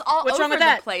 Oh, it was all What's over wrong with the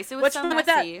that? place. It was What's so wrong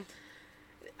messy. with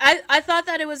that? I thought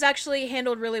that it was actually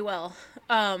handled really well.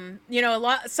 Some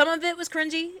of it was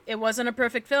cringy. It wasn't a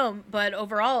perfect film, but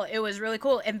overall it was really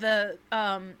cool. And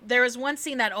there was one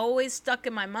scene that always stuck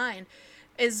in my mind,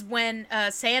 is when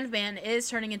Sandman is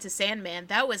turning into Sandman.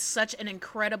 That was such an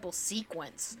incredible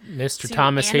sequence. Mr.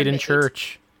 Thomas Hayden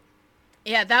Church.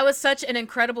 Yeah, that was such an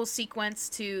incredible sequence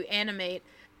to animate.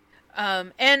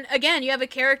 And again, you have a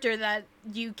character that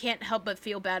you can't help but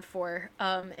feel bad for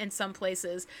in some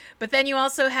places. But then you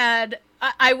also had,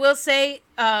 I will say,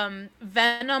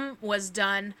 Venom was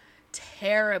done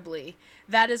terribly.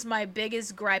 That is my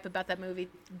biggest gripe about that movie.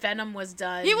 Venom was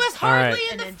done. He was hardly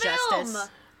in the film.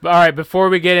 All right, before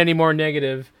we get any more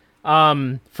negative,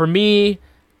 for me,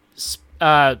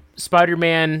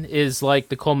 Spider-Man is like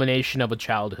the culmination of a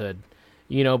childhood.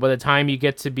 By the time you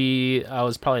get to be, I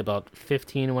was probably about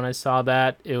 15 when I saw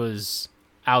that. It was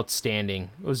outstanding.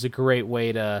 It was a great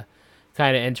way to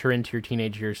kind of enter into your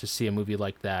teenage years to see a movie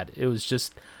like that. It was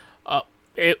just,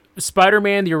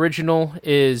 Spider-Man, the original,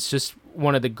 is just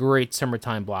one of the great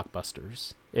summertime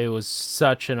blockbusters. It was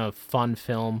such a fun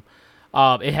film.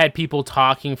 It had people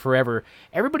talking forever.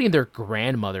 Everybody and their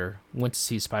grandmother went to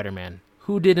see Spider-Man.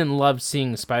 Who didn't love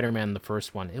seeing Spider-Man, the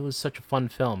first one? It was such a fun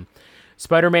film.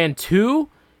 Spider-Man 2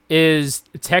 is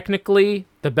technically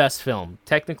the best film.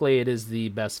 Technically, it is the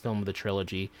best film of the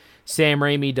trilogy. Sam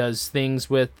Raimi does things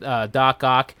with Doc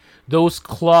Ock. Those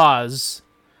claws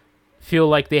feel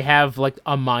like they have like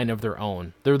a mind of their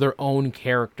own. They're their own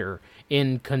character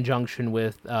in conjunction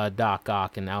with Doc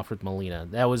Ock and Alfred Molina.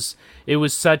 It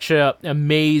was such an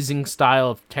amazing style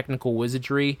of technical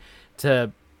wizardry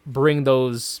to bring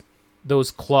those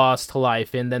claws to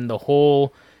life, and then the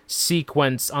whole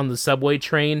sequence on the subway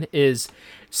train is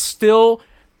still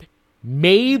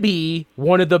maybe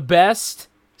one of the best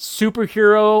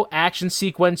superhero action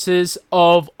sequences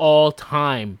of all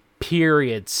time,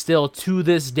 period. Still to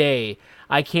this day,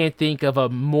 I can't think of a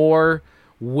more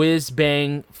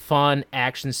whiz-bang fun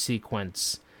action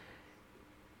sequence.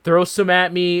 Throw some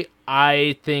at me,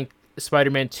 I think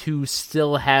Spider-Man 2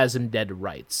 still has him dead to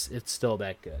rights. It's still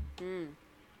that good.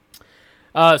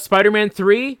 Spider-Man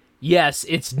 3, yes,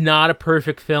 it's not a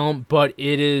perfect film, but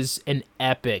it is an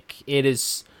epic. It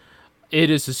is a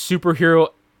superhero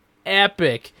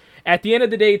epic. At the end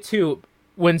of the day, too,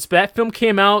 when that film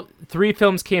came out, 3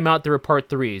 films came out that were part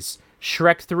 3s.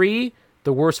 Shrek 3,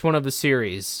 the worst one of the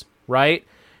series, right?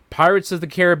 Pirates of the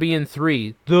Caribbean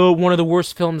 3, one of the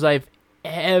worst films I've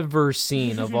ever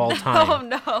seen of all time. Oh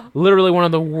no. Literally one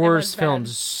of the worst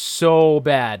films. So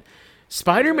bad.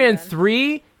 Spider-Man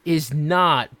 3 is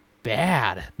not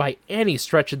bad by any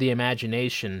stretch of the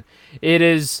imagination. It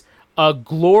is a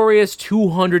glorious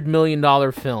 $200 million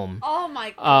film. Oh my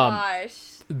gosh.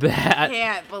 That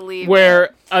Can't believe where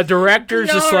it. a director's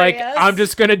just like, Glorious. I'm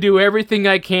just gonna do everything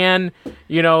I can.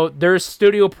 You know, there's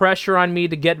studio pressure on me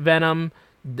to get Venom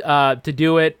to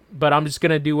do it, but I'm just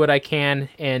gonna do what I can,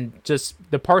 and just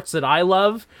the parts that I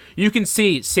love. You can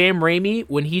see Sam Raimi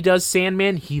when he does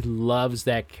Sandman, he loves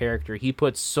that character. He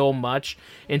puts so much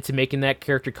into making that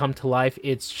character come to life.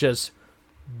 It's just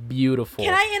beautiful.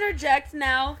 Can I interject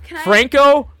now?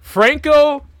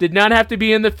 Franco did not have to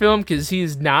be in the film because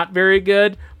he's not very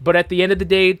good. But at the end of the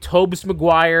day, Tobey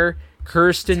Maguire,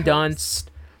 Kirsten Dunst,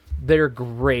 they're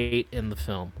great in the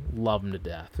film. Love them to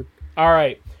death. All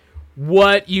right,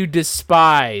 what you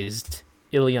despised,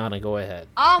 Ileana? Go ahead.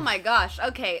 Oh my gosh.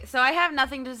 Okay, so I have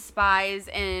nothing to despise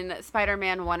in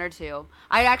Spider-Man 1 or 2.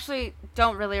 I actually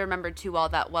don't really remember 2 all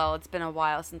that well. It's been a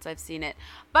while since I've seen it.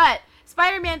 But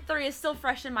Spider-Man 3 is still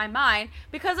fresh in my mind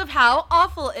because of how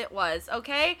awful it was,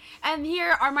 okay? And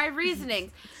here are my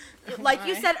reasonings. Like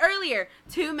you said earlier,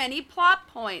 too many plot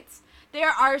points.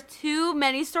 There are too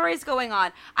many stories going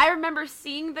on. I remember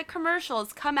seeing the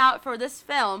commercials come out for this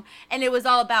film, and it was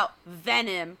all about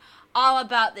Venom, all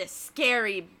about this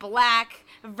scary black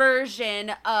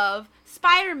version of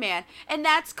Spider-Man, and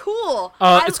that's cool.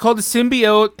 It's called the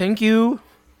symbiote. Thank you.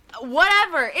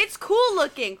 Whatever. It's cool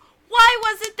looking. Why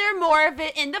wasn't there more of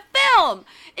it in the film?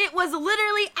 It was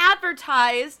literally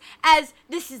advertised as,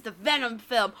 this is the Venom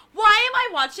film. Why am I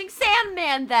watching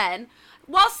Sandman then?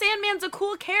 While Sandman's a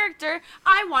cool character,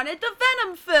 I wanted the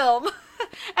Venom film.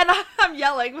 And I'm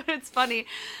yelling, but it's funny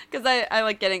because I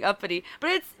like getting uppity.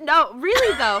 But it's, no,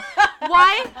 really though.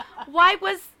 Why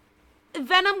was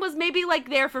Venom was maybe like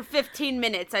there for 15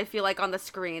 minutes, I feel like, on the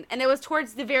screen. And it was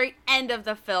towards the very end of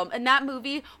the film. And that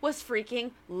movie was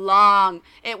freaking long.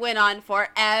 It went on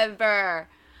forever.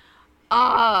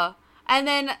 And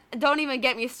then don't even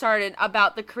get me started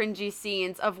about the cringy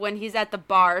scenes of when he's at the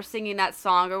bar singing that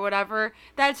song or whatever.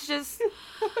 That's just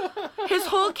his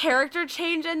whole character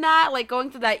change in that, like going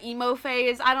through that emo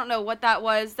phase. I don't know what that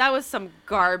was. That was some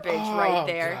garbage right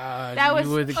there. God, that was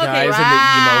you were the okay, guys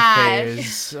trash. in the emo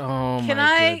phase. Oh Can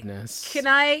my goodness. Can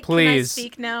I Please.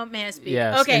 speak now? May I speak?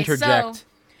 Yes, okay, interject. so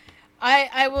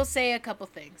I will say a couple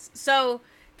things. So,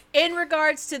 in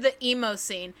regards to the emo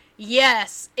scene,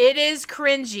 yes, it is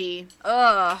cringy.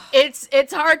 Ugh.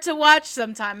 It's hard to watch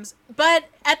sometimes, but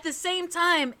at the same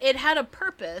time, it had a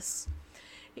purpose.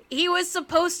 He was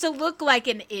supposed to look like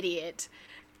an idiot.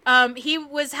 He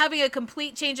was having a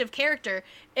complete change of character,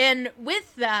 and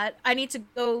with that, I need to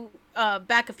go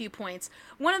back a few points.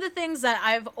 One of the things that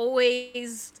I've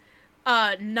always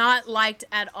not liked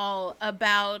at all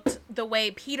about the way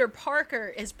Peter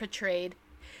Parker is portrayed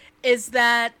is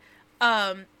that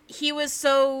he was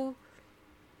so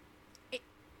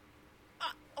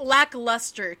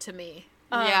lackluster to me.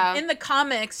 Yeah. In the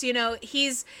comics, you know,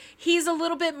 he's a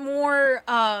little bit more,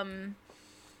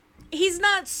 he's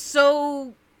not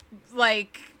so,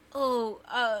 like,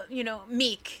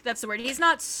 meek. That's the word. He's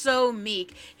not so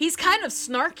meek. He's kind of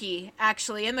snarky,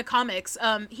 actually, in the comics.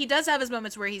 He does have his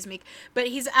moments where he's meek, but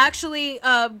he's actually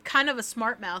kind of a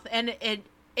smart mouth, and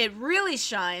it really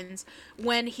shines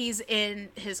when he's in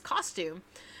his costume.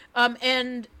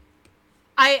 And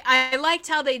I liked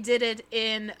how they did it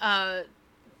in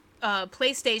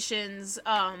PlayStation's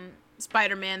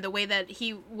Spider-Man, the way that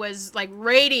he was like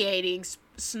radiating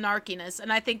snarkiness,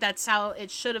 and I think that's how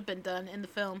it should have been done in the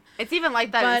film. It's even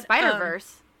like that in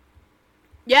Spider-Verse.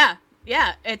 Yeah,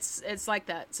 it's like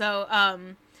that. So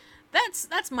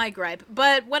that's my gripe.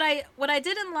 But what I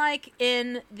didn't like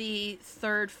in the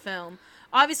third film,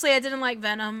 obviously I didn't like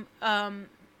Venom.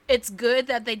 It's good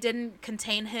that they didn't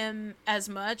contain him as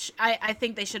much. I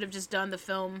think they should have just done the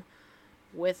film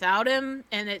without him,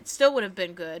 and it still would have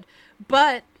been good.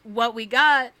 But what we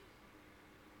got,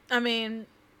 I mean,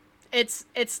 it's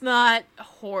not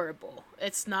horrible.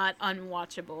 It's not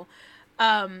unwatchable.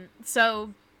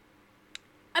 So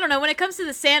I don't know. When it comes to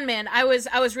the Sandman, I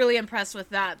was really impressed with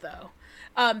that though.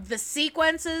 The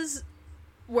sequences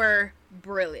were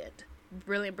brilliant.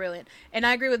 Brilliant. And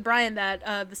I agree with Brian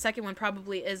that the second one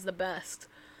probably is the best.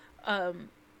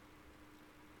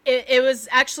 It was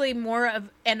actually more of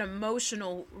an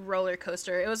emotional roller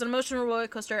coaster. It was an emotional roller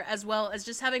coaster as well as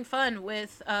just having fun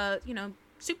with,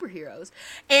 superheroes.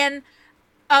 And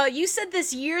you said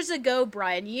this years ago,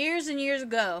 Brian, years and years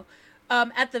ago.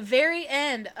 At the very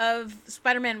end of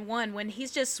Spider-Man 1, when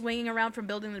he's just swinging around from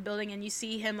building to building, and you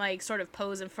see him like sort of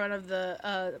pose in front of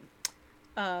the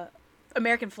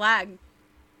American flag.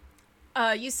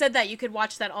 You said that you could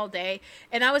watch that all day,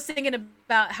 and I was thinking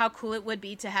about how cool it would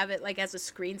be to have it like as a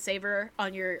screensaver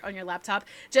on your laptop.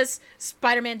 Just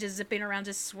Spider-Man just zipping around,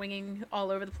 just swinging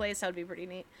all over the place. That would be pretty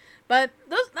neat. But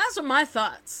that's what my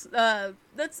thoughts.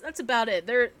 That's about it.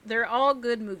 They're all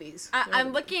good movies.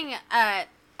 I'm looking at.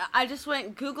 I just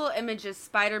went Google Images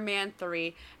Spider-Man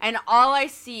 3, and all I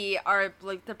see are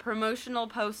like the promotional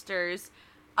posters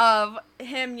of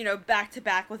him, back to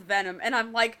back with Venom, and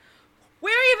I'm like,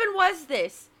 where even was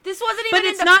this? This wasn't even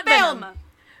in the film. Venom.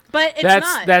 But it's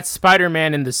not. That's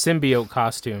Spider-Man in the symbiote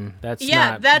costume. That's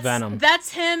not Venom.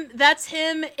 That's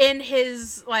him in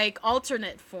his like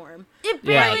alternate form. It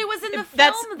barely was in the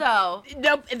film though.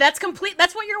 No, that's complete.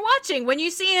 That's what you're watching. When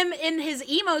you see him in his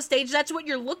emo stage, that's what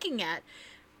you're looking at.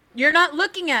 You're not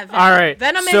looking at Venom. All right.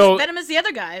 Venom is the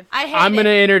other guy. I'm gonna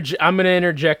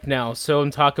interject now. So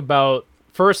and talk about.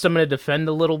 First, I'm going to defend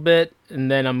a little bit,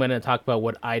 and then I'm going to talk about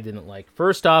what I didn't like.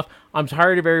 First off, I'm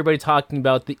tired of everybody talking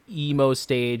about the emo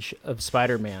stage of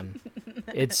Spider-Man.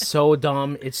 It's so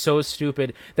dumb. It's so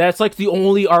stupid. That's like the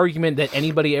only argument that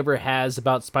anybody ever has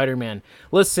about Spider-Man.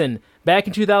 Listen, back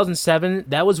in 2007,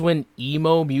 that was when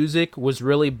emo music was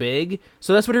really big.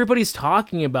 So that's what everybody's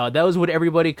talking about. That was what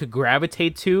everybody could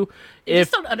gravitate to. You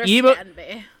just don't understand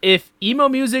me. If emo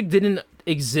music didn't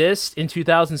exist in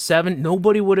 2007,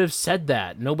 nobody would have said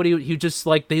that. He just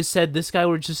like they said this guy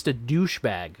was just a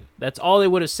douchebag. That's all they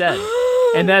would have said.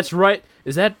 And that's right.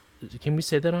 Can we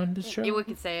say that on this show? We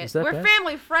can say it. We're bad?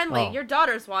 Family friendly. Your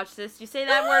daughters watch this. You say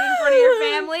that word in front of your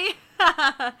family?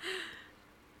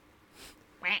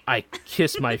 I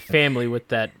kiss my family with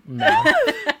that mouth.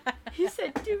 You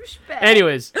said douchebag.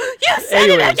 Anyways. You said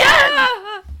it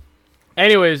again!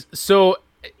 Anyways, so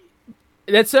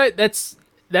that's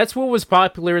what was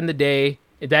popular in the day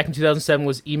back in 2007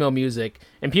 was emo music,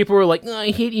 and people were like, I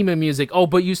hate emo music. Oh,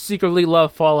 but you secretly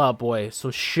love Fall Out Boy,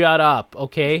 so shut up,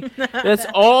 okay? That's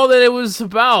all that it was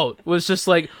about, was just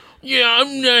like, yeah,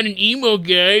 I'm not an emo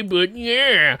guy, but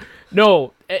yeah.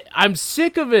 No, I'm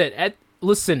sick of it.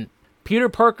 Listen, Peter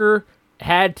Parker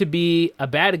had to be a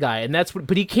bad guy, and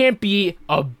but he can't be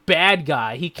a bad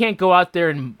guy. He can't go out there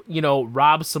and,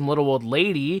 rob some little old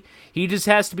lady. He just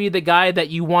has to be the guy that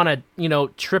you want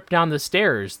to, trip down the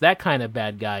stairs. That kind of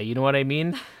bad guy, you know what I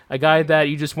mean? A guy that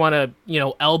you just want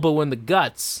to, elbow in the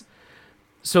guts.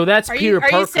 So that's Peter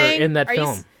Parker in that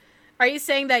film. Are you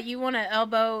saying that you want to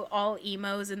elbow all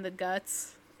emos in the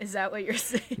guts? Is that what you're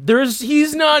saying?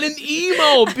 He's not an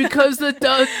emo because I'm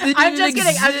just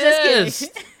kidding.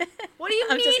 What do you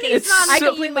mean he's not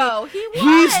an emo? He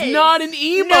was. He's not an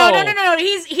emo. No.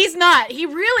 He's not. He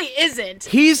really isn't.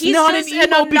 He's not an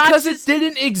emo because it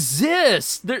didn't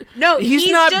exist.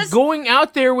 He's not just going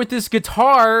out there with this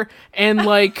guitar and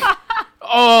like,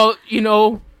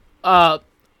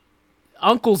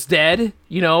 Uncle's dead.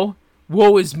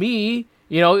 Woe is me.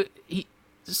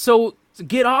 So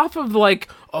get off of like,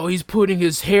 oh, he's putting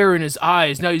his hair in his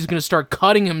eyes. Now he's gonna start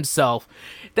cutting himself.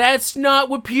 That's not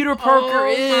what Peter Parker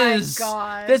is. Oh my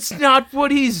gosh. That's not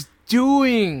what he's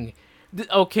doing.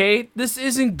 Okay, this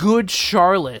isn't Good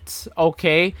Charlotte.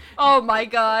 Okay. Oh my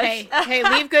gosh. Hey,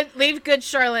 leave Good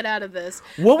Charlotte out of this.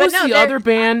 What was the other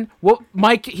band?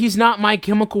 He's not My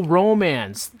Chemical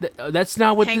Romance. That's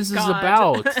not what this is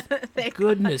about.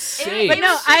 Goodness sake. But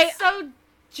no, so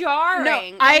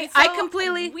jarring. No, so I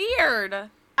completely weird.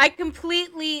 I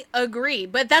completely agree,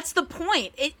 but that's the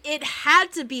point. It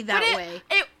had to be that way.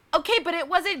 Okay, but it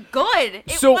wasn't good.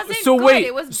 Wait.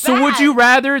 It was bad. So would you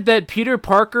rather that Peter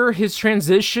Parker, his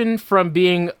transition from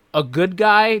being a good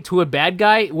guy to a bad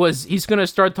guy he's gonna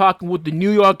start talking with the New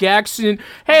York accent?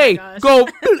 Hey, go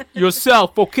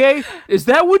yourself, okay? Is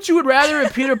that what you would rather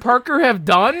have Peter Parker have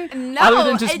done? No, other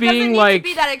than just being like, to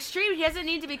be that extreme. He doesn't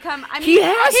need to become. He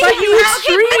has to be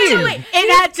extreme.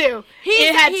 It had to. He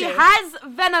has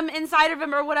Venom inside of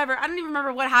him or whatever. I don't even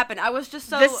remember what happened. I was just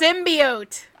so the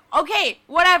symbiote. Okay,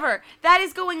 whatever. That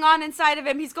is going on inside of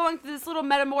him. He's going through this little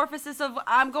metamorphosis of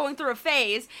I'm going through a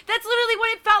phase. That's literally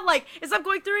what it felt like. Is I'm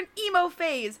going through an emo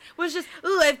phase. Was just,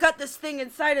 I've got this thing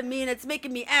inside of me and it's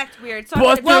making me act weird. So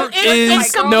but there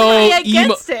is no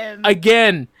emo.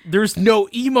 Again, there's no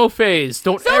emo phase.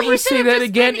 Don't ever say that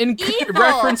again in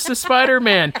reference to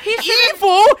Spider-Man.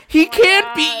 Evil? He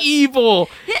can't be evil.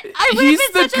 He's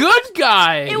the good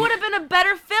guy. It would have been a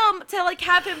better film to like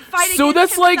have him fighting so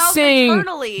that's like saying,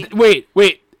 internally. Wait.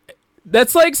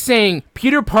 That's like saying,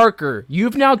 Peter Parker,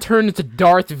 you've now turned into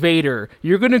Darth Vader.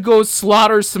 You're gonna go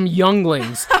slaughter some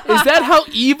younglings. Is that how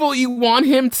evil you want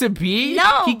him to be?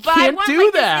 No, he but can't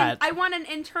do that. I want an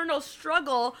internal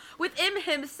struggle within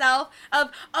himself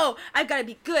of, oh, I've got to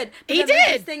be good. He because there's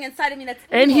did. this thing inside of me that's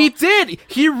evil. And he did.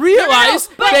 He realized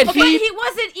but that but he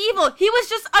wasn't evil. He was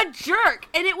just a jerk,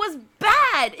 and it was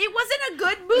bad. It wasn't a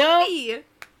good movie. No.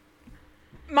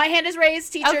 My hand is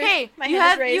raised, teacher. Okay, My you hand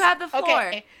have- is raised. you have the floor.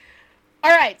 Okay. All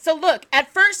right, so look,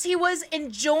 at first he was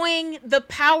enjoying the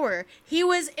power. He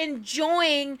was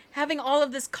enjoying having all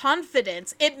of this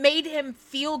confidence. It made him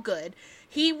feel good.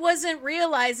 He wasn't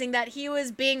realizing that he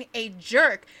was being a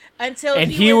jerk until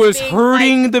he was being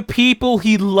hurting like, the people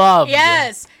he loved.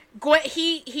 yes.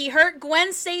 He hurt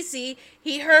Gwen Stacy.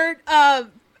 He hurt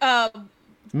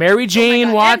Mary Jane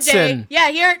God, Watson. MJ. Yeah,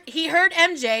 he hurt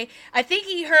MJ. I think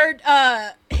he hurt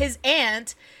his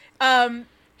aunt.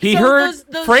 He So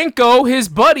hurt those- Franco, his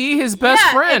buddy, his best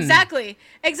friend.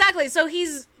 Exactly. So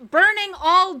he's burning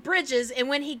all bridges, and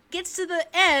when he gets to the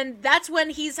end, that's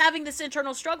when he's having this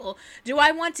internal struggle. Do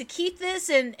I want to keep this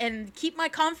and keep my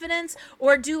confidence,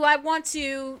 or do I want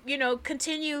to,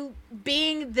 continue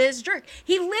being this jerk?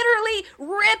 He literally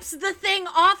rips the thing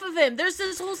off of him. There's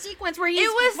this whole sequence where he's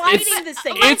fighting this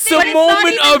thing. It's But a not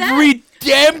moment even of that.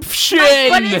 redemption.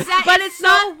 But it's it's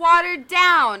not- so watered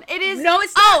down. It is. No,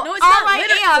 it's not. No, it's all not.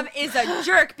 I am is a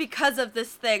jerk because of this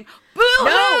thing. Boo-hoo!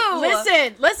 No,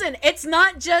 listen. It's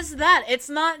not just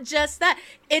that.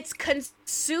 It's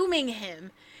consuming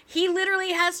him. He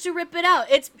literally has to rip it out.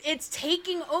 It's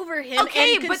taking over him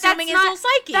Okay, and but consuming that's his not whole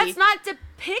psyche. That's not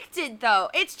depicted though.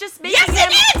 It's just making Yes, him.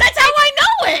 it is. That's how I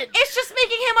know it. It's just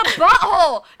making him a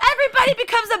butthole. Everybody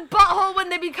becomes a butthole when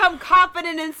they become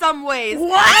confident in some ways.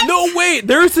 What? No, wait.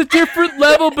 There's a different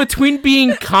level between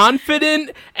being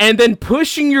confident and then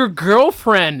pushing your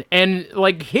girlfriend and,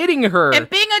 hitting her. And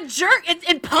being a jerk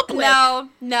in public.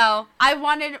 No. I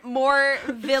wanted more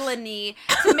villainy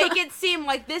to make it seem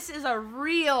like this is a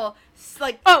real,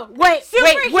 Oh, wait.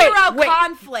 superhero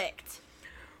conflict.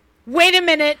 Wait a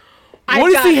minute.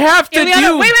 What does he have to do?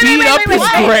 Beat up his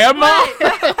grandma?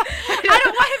 I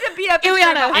don't want him to beat up his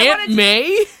Ileana, grandma. I Aunt wanted to-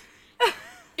 May?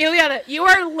 Ileana, you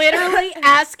are literally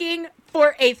asking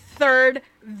for a third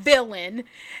villain.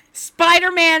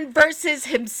 Spider-Man versus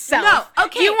himself. No,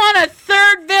 okay. You want a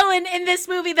third villain in this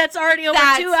movie that's already over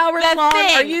That's 2 hours the long?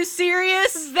 thing. Are you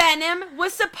serious? Venom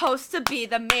was supposed to be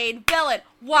the main villain.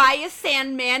 Why is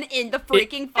Sandman in the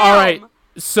freaking film? All right.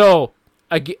 So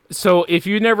if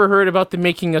you never heard about the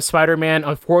making of Spider-Man,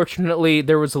 unfortunately,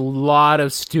 there was a lot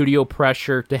of studio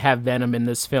pressure to have Venom in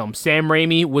this film. Sam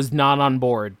Raimi was not on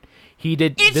board. He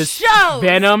did It this. shows!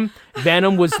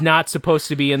 Venom was not supposed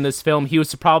to be in this film. He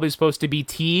was probably supposed to be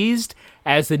teased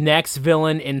as the next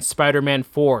villain in Spider-Man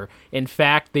 4. In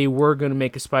fact, they were going to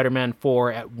make a Spider-Man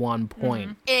 4 at one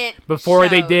point. Before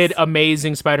they did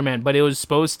Amazing Spider-Man. But it was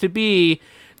supposed to be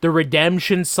the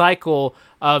redemption cycle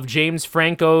of James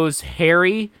Franco's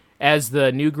Harry as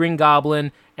the new Green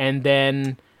Goblin, and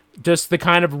then just the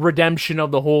kind of redemption of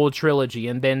the whole trilogy,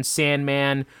 and then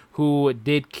Sandman, who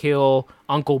did kill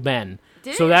Uncle Ben.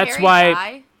 So that's Harry why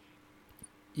die?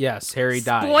 Yes, Harry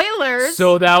died. Spoilers.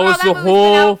 So that was the movie's been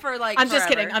whole out for, I'm just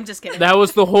kidding. that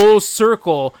was the whole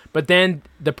circle, but then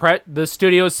the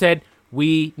studio said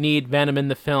we need Venom in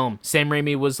the film. Sam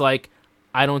Raimi was like,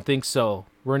 I don't think so.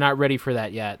 We're not ready for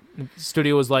that yet. The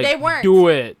studio was like, They weren't. do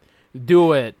it.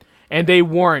 And they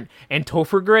weren't. And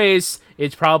Topher Grace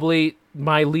is probably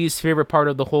my least favorite part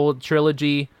of the whole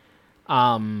trilogy.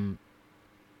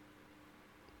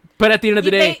 But at the end of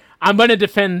the day, I'm going to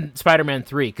defend Spider-Man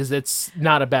 3 because it's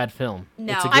not a bad film.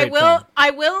 No. It's a great film.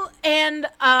 I will, and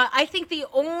I think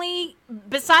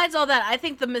besides all that, I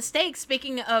think the mistake,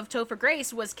 speaking of Topher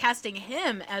Grace, was casting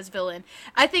him as villain.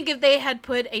 I think if they had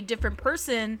put a different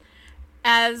person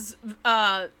as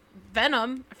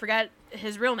Venom, I forgot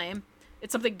his real name,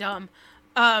 it's something dumb.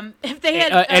 If they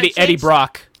had Eddie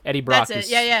Brock. Eddie Brock. That's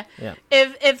it. Yeah.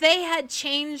 If they had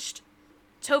changed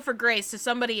Topher Grace to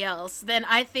somebody else, then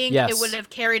I think it would have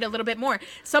carried a little bit more.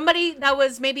 Somebody that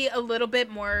was maybe a little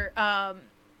bit more, I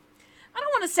don't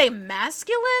want to say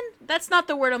masculine. That's not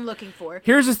the word I'm looking for.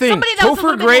 Here's the thing. Somebody that was a Topher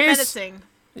little bit more Grace, menacing.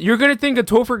 you're going to think of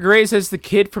Topher Grace as the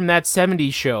kid from that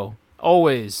 70s show.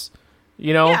 Always.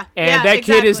 You know? Yeah, and that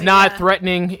kid is not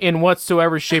threatening in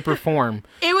whatsoever shape or form.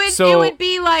 It would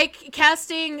be like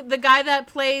casting the guy that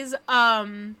plays,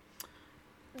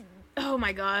 oh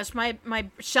my gosh, my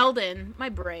Sheldon, my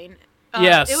brain.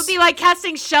 Yes. It would be like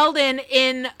casting Sheldon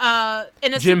in a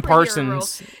Jim superhero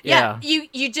Parsons. role. Yeah.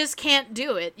 You just can't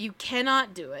do it. You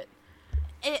cannot do it.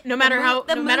 No matter how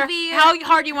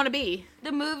hard you want to be.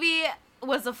 The movie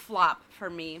was a flop for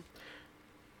me.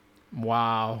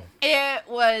 Wow. It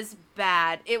was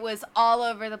bad. It was all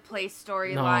over the place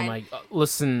storyline. No,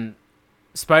 listen,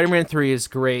 Spider-Man 3 is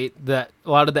great. A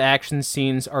lot of the action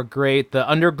scenes are great. The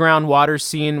underground water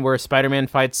scene where Spider-Man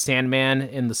fights Sandman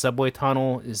in the subway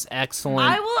tunnel is excellent.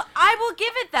 I will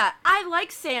give it that. I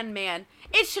like Sandman.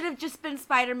 It should have just been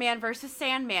Spider-Man versus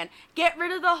Sandman. Get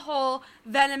rid of the whole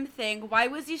Venom thing. Why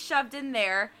was he shoved in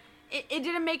there? It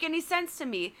didn't make any sense to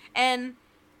me. And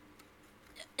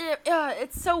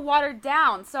it's so watered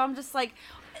down. So I'm just like,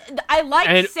 I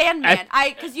like Sandman.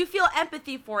 Because you feel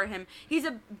empathy for him. He's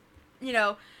a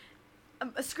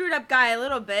screwed up guy a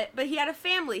little bit, but he had a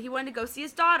family. He wanted to go see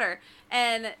his daughter.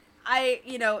 And I,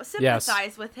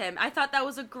 sympathize with him. I thought that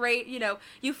was a great,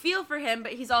 you feel for him,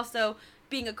 but he's also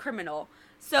being a criminal.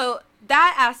 So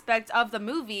that aspect of the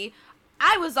movie,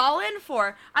 I was all in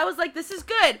for. I was like, this is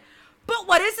good. But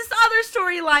what is this other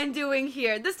storyline doing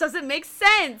here? This doesn't make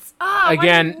sense.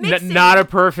 Again, not a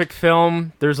perfect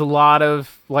film. There's a lot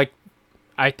of,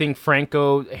 I think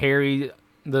Franco, Harry,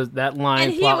 that line,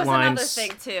 and he plot was lines another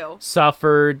thing too.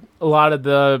 Suffered. A lot of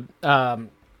the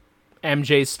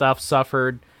MJ stuff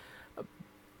suffered.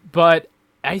 But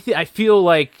I feel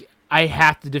like I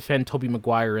have to defend Toby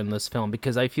Maguire in this film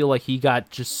because I feel like he got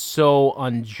just so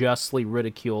unjustly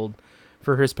ridiculed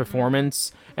for his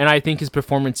performance, and I think his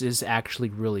performance is actually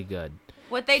really good.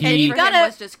 What they did for him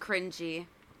was just cringy.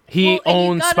 He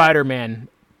owns Spider-Man,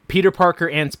 Peter Parker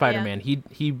and Spider-Man. Yeah.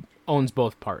 He owns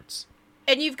both parts.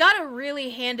 And you've got to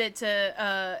really hand it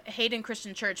to Hayden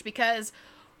Christian Church because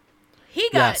he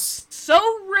got so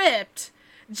ripped.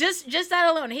 Just that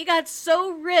alone, he got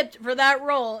so ripped for that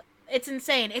role. It's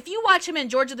insane. If you watch him in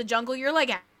George of the Jungle, you're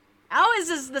like, how is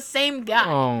this the same guy?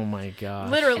 Oh my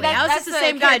god! Literally, how is this the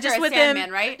same guy? Just with Sandman,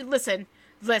 him, right? Listen.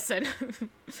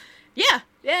 Yeah.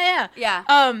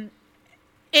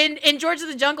 In George of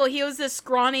the Jungle, he was this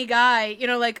scrawny guy,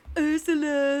 like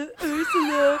Ursula.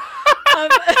 I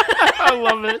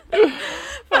love it.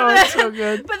 It's so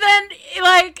good. But then,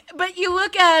 but you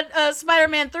look at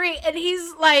Spider-Man 3, and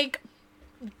he's like,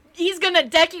 he's gonna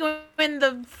deck you in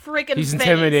the freaking face. He's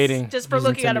intimidating. Just for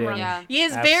looking at him wrong. Yeah. He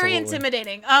is very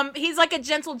intimidating. He's like a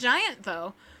gentle giant,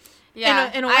 though.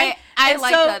 Yeah, in a way. I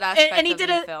like that aspect of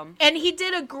the film. And he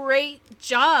did a great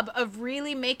job of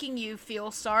really making you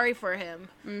feel sorry for him.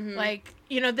 Mm-hmm.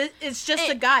 It's just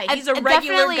a guy. He's a regular guy.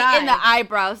 Definitely in the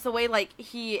eyebrows, the way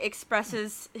he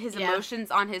expresses his emotions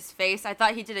on his face. I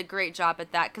thought he did a great job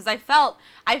at that because I felt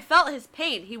his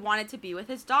pain. He wanted to be with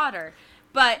his daughter,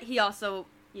 but he also,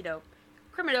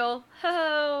 criminal.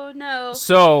 Oh no.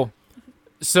 So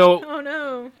oh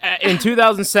no. In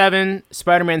 2007,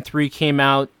 Spider-Man 3 came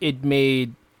out. It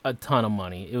made a ton of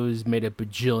money. It was made $1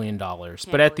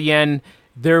 bajillion. But at the end,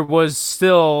 there was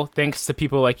still, thanks to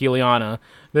people like Ileana,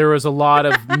 there was a lot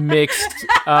of mixed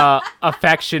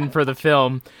affection for the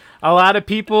film. A lot of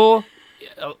people,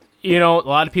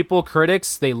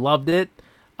 critics, they loved it.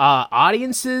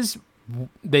 Audiences,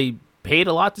 they paid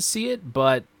a lot to see it,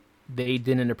 but they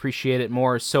didn't appreciate it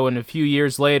more. So in a few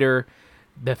years later,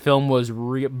 the film was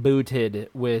rebooted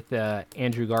with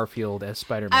Andrew Garfield as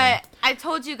Spider-Man. I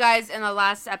told you guys in the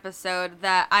last episode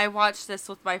that I watched this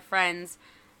with my friends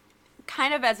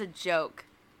kind of as a joke.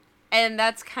 And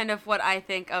that's kind of what I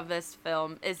think of this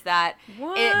film, is that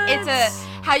it's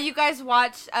how you guys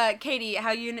watch, Katie,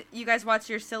 how you guys watch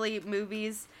your silly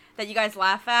movies that you guys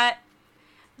laugh at.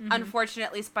 Mm-hmm.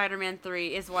 Unfortunately, Spider-Man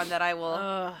 3 is one that I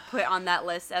will put on that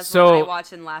list as one I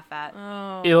watch and laugh at.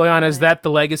 Ileana, is that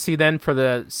the legacy then for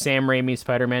the Sam Raimi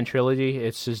Spider-Man trilogy?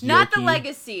 It's just not jokey? The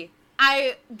legacy.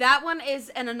 That one is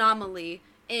an anomaly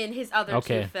in his other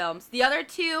two films. The other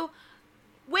two,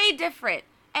 way different,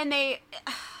 and they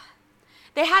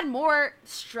had more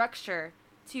structure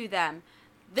to them.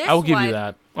 I'll give you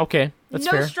that. Okay, that's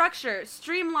fair. No structure,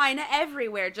 streamline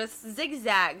everywhere, just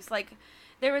zigzags.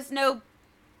 There was no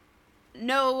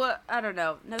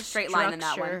straight line in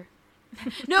that one.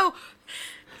 No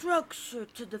structure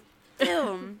to the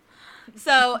film.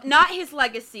 So, not his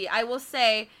legacy. I will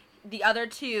say the other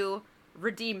two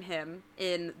redeem him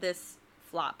in this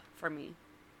flop for me.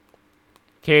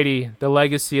 Katie, the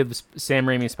legacy of the Sam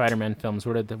Raimi Spider-Man films,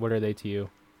 what are they to you?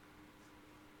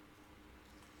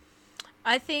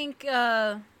 I think,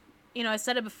 I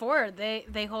said it before,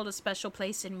 they hold a special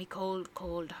place in me cold,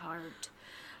 cold heart.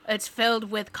 It's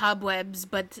filled with cobwebs,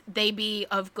 but they be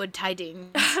of good tidings.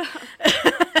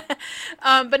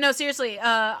 But no, seriously,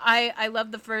 I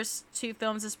love the first two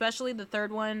films, especially the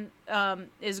third one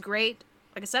is great.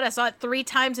 Like I said, I saw it 3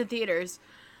 times in theaters.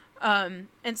 And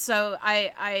so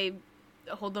I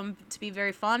hold them to be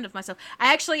very fond of myself.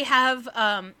 I actually have,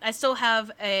 I still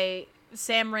have a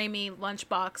Sam Raimi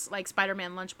lunchbox, like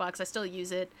Spider-Man lunchbox. I still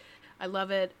use it. I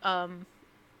love it. And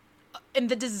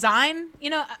the design,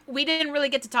 we didn't really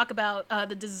get to talk about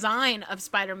the design of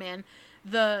Spider-Man.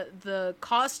 The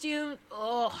costume,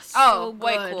 so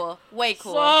good. Way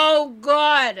cool. So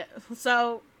good.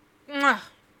 So,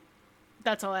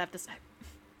 that's all I have to say.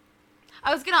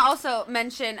 I was gonna also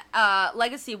mention,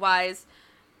 legacy-wise,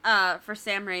 for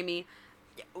Sam Raimi.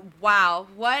 Wow,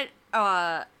 what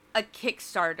a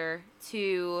Kickstarter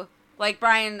to, like,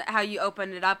 Brian, how you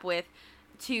opened it up with,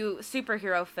 to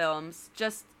superhero films.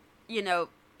 Just,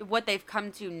 what they've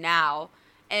come to now.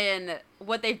 And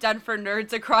what they've done for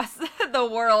nerds across the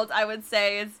world, I would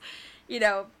say, is,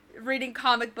 reading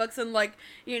comic books and, like,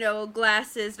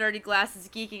 glasses, nerdy glasses,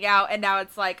 geeking out. And now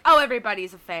it's like, oh,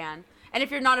 everybody's a fan. And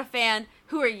if you're not a fan,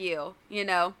 who are you,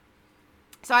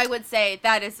 So I would say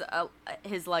that is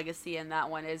his legacy in that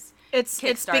one is it's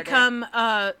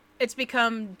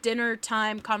become dinner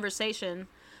time conversation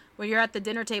where you're at the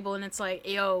dinner table and it's like,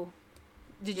 yo,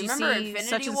 did you see Infinity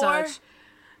such and War? such?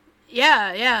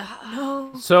 Yeah.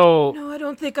 No, I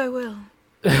don't think I will.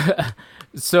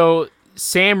 So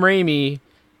Sam Raimi,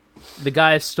 the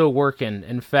guy is still working.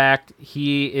 In fact,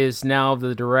 he is now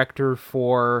the director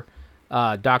for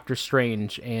Doctor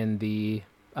Strange and the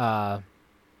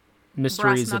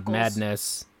Mysteries of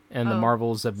Madness and the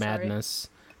Marvels of Madness.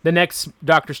 The next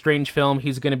Doctor Strange film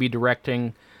he's going to be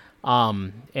directing.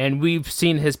 And we've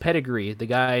seen his pedigree. The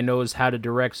guy knows how to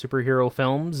direct superhero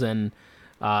films and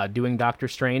doing Doctor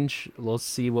Strange. We'll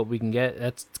see what we can get.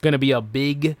 That's going to be a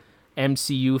big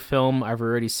MCU film. I've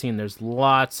already seen there's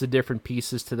lots of different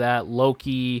pieces to that.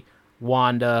 Loki,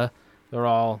 Wanda, they're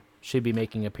all should be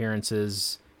making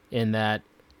appearances in that.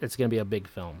 It's going to be a big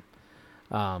film.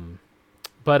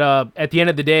 But at the end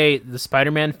of the day, the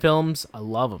Spider-Man films, I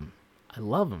love them.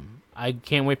 I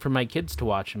can't wait for my kids to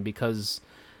watch them because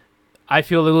I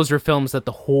feel those are films that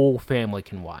the whole family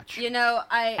can watch.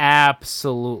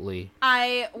 Absolutely.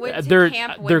 I went to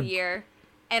camp one year,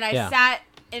 and I sat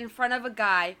in front of a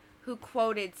guy who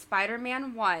quoted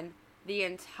Spider-Man 1 the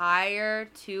entire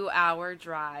 2-hour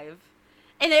drive.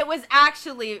 And it was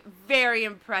actually very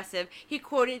impressive. He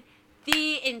quoted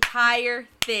the entire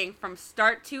thing from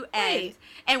start to end.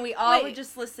 And we all were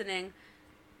just listening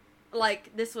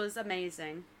like this was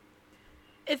amazing.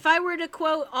 If I were to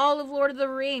quote all of Lord of the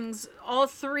Rings, all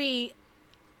 3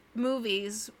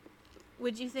 movies,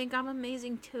 would you think I'm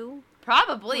amazing too?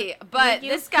 Probably, but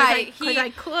this guy,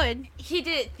 I could. He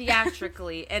did it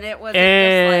theatrically, and it wasn't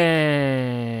just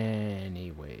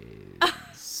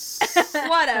like...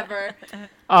 Whatever.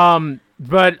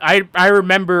 But I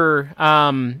remember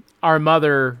our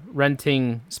mother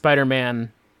renting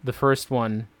Spider-Man, the first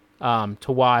one,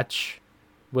 to watch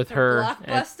with her.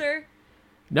 Blockbuster?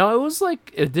 No, it was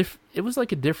like a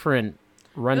different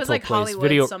rental it was like place.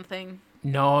 Hollywood something.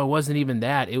 No, it wasn't even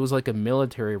that. It was like a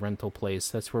military rental place.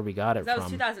 That's where we got it from. That was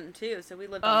 2002, so we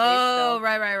lived on base still.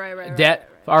 Right.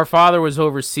 Our father was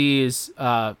overseas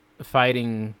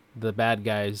fighting the bad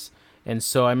guys, and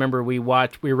so I remember we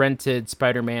rented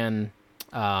Spider-Man,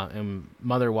 and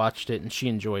Mother watched it, and she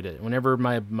enjoyed it. Whenever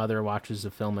my mother watches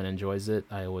a film and enjoys it,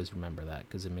 I always remember that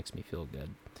because it makes me feel good.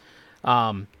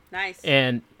 Nice.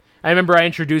 And I remember I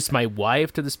introduced my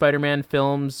wife to the Spider-Man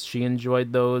films. She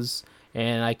enjoyed those,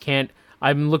 and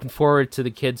I'm looking forward to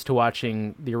the kids to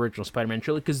watching the original Spider-Man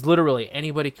trilogy because literally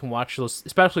anybody can watch those,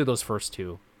 especially those first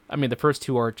 2. I mean, the first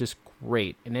 2 are just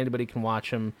great, and anybody can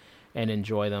watch them and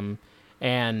enjoy them.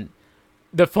 And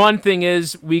the fun thing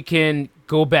is we can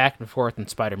go back and forth in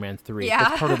Spider-Man 3. Yeah.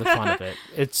 That's part of the fun of it.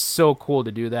 It's so cool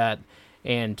to do that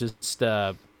and just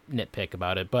nitpick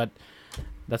about it. But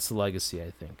that's the legacy, I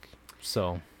think.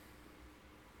 So...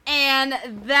 And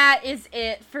that is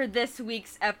it for this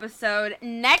week's episode.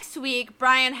 Next week,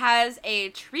 Brian has a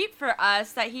treat for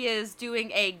us that he is doing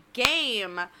a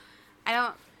game.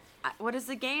 What is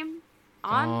the game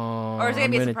on? Or is it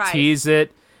going to be a surprise? I'm going to tease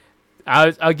it.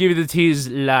 I'll give you the tease.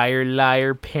 Liar,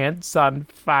 liar, pants on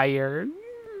fire.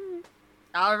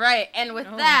 All right. And with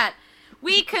that,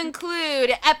 we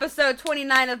conclude episode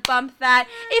 29 of Bump That.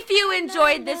 If you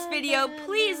enjoyed this video,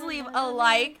 please leave a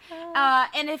like.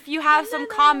 And if you have some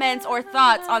comments or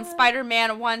thoughts on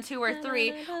Spider-Man 1, 2, or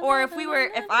 3, or if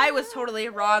I was totally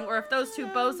wrong, or if those 2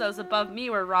 bozos above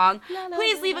me were wrong,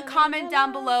 please leave a comment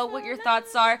down below what your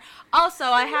thoughts are. Also,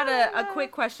 I had a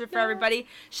quick question for everybody.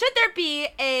 Should there be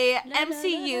a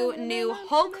MCU new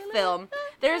Hulk film?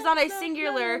 There's not a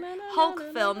singular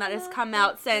Hulk film that has come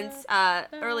out since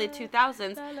early 2000s.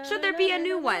 Should there be a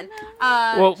new one?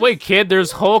 Wait, kid.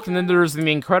 There's Hulk, and then there's the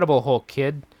Incredible Hulk,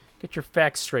 kid. Get your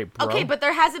facts straight, bro. Okay, but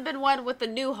there hasn't been one with the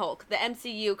new Hulk, the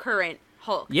MCU current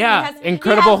Hulk. Yeah,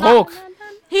 Incredible Hulk.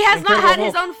 He has not had Incredible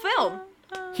his own film.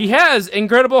 He has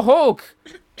Incredible Hulk.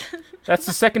 That's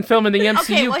the second film in the MCU,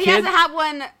 Okay, well, he kid. hasn't had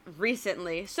one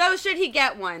recently, so should he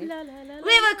get one?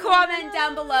 Leave a comment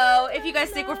down below. If you guys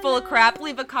think we're full of crap,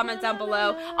 leave a comment down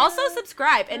below. Also,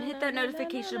 subscribe and hit that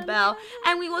notification bell,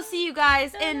 and we will see you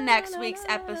guys in next week's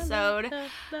episode.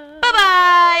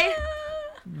 Bye-bye!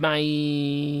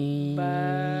 Bye.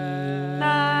 Bye.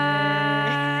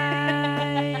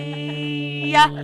 Yeah.